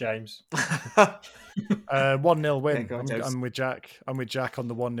 James. 1-0 win. Yeah, go on, James. I'm with Jack. I'm with Jack on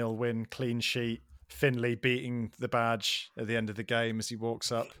the 1-0 win. Clean sheet. Finlay beating the badge at the end of the game as he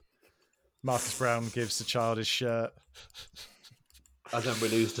walks up. Marcus Brown gives the child his shirt. And then we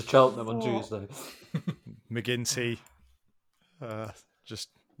lose to Cheltenham on Tuesday. McGinty just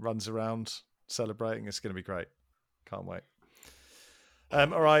runs around celebrating. It's going to be great. Can't wait.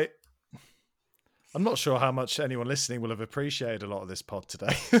 All right. I'm not sure how much anyone listening will have appreciated a lot of this pod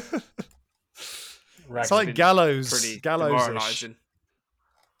today. It's like gallows. Demoralising.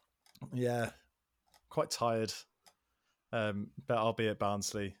 Yeah. Quite tired. But I'll be at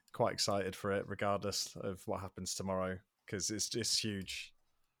Barnsley. Quite excited for it, regardless of what happens tomorrow, because it's just huge.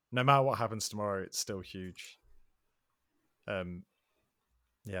 No matter what happens tomorrow, it's still huge.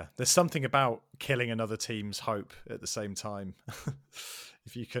 Yeah, there's something about killing another team's hope at the same time.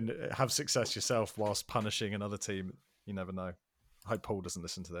 If you can have success yourself whilst punishing another team, you never know. I hope Paul doesn't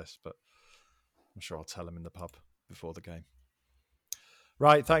listen to this, but I'm sure I'll tell him in the pub before the game.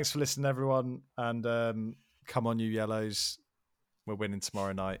 Right, thanks for listening, everyone. And come on, you Yellows. We're winning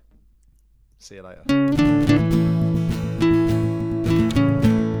tomorrow night. See you later.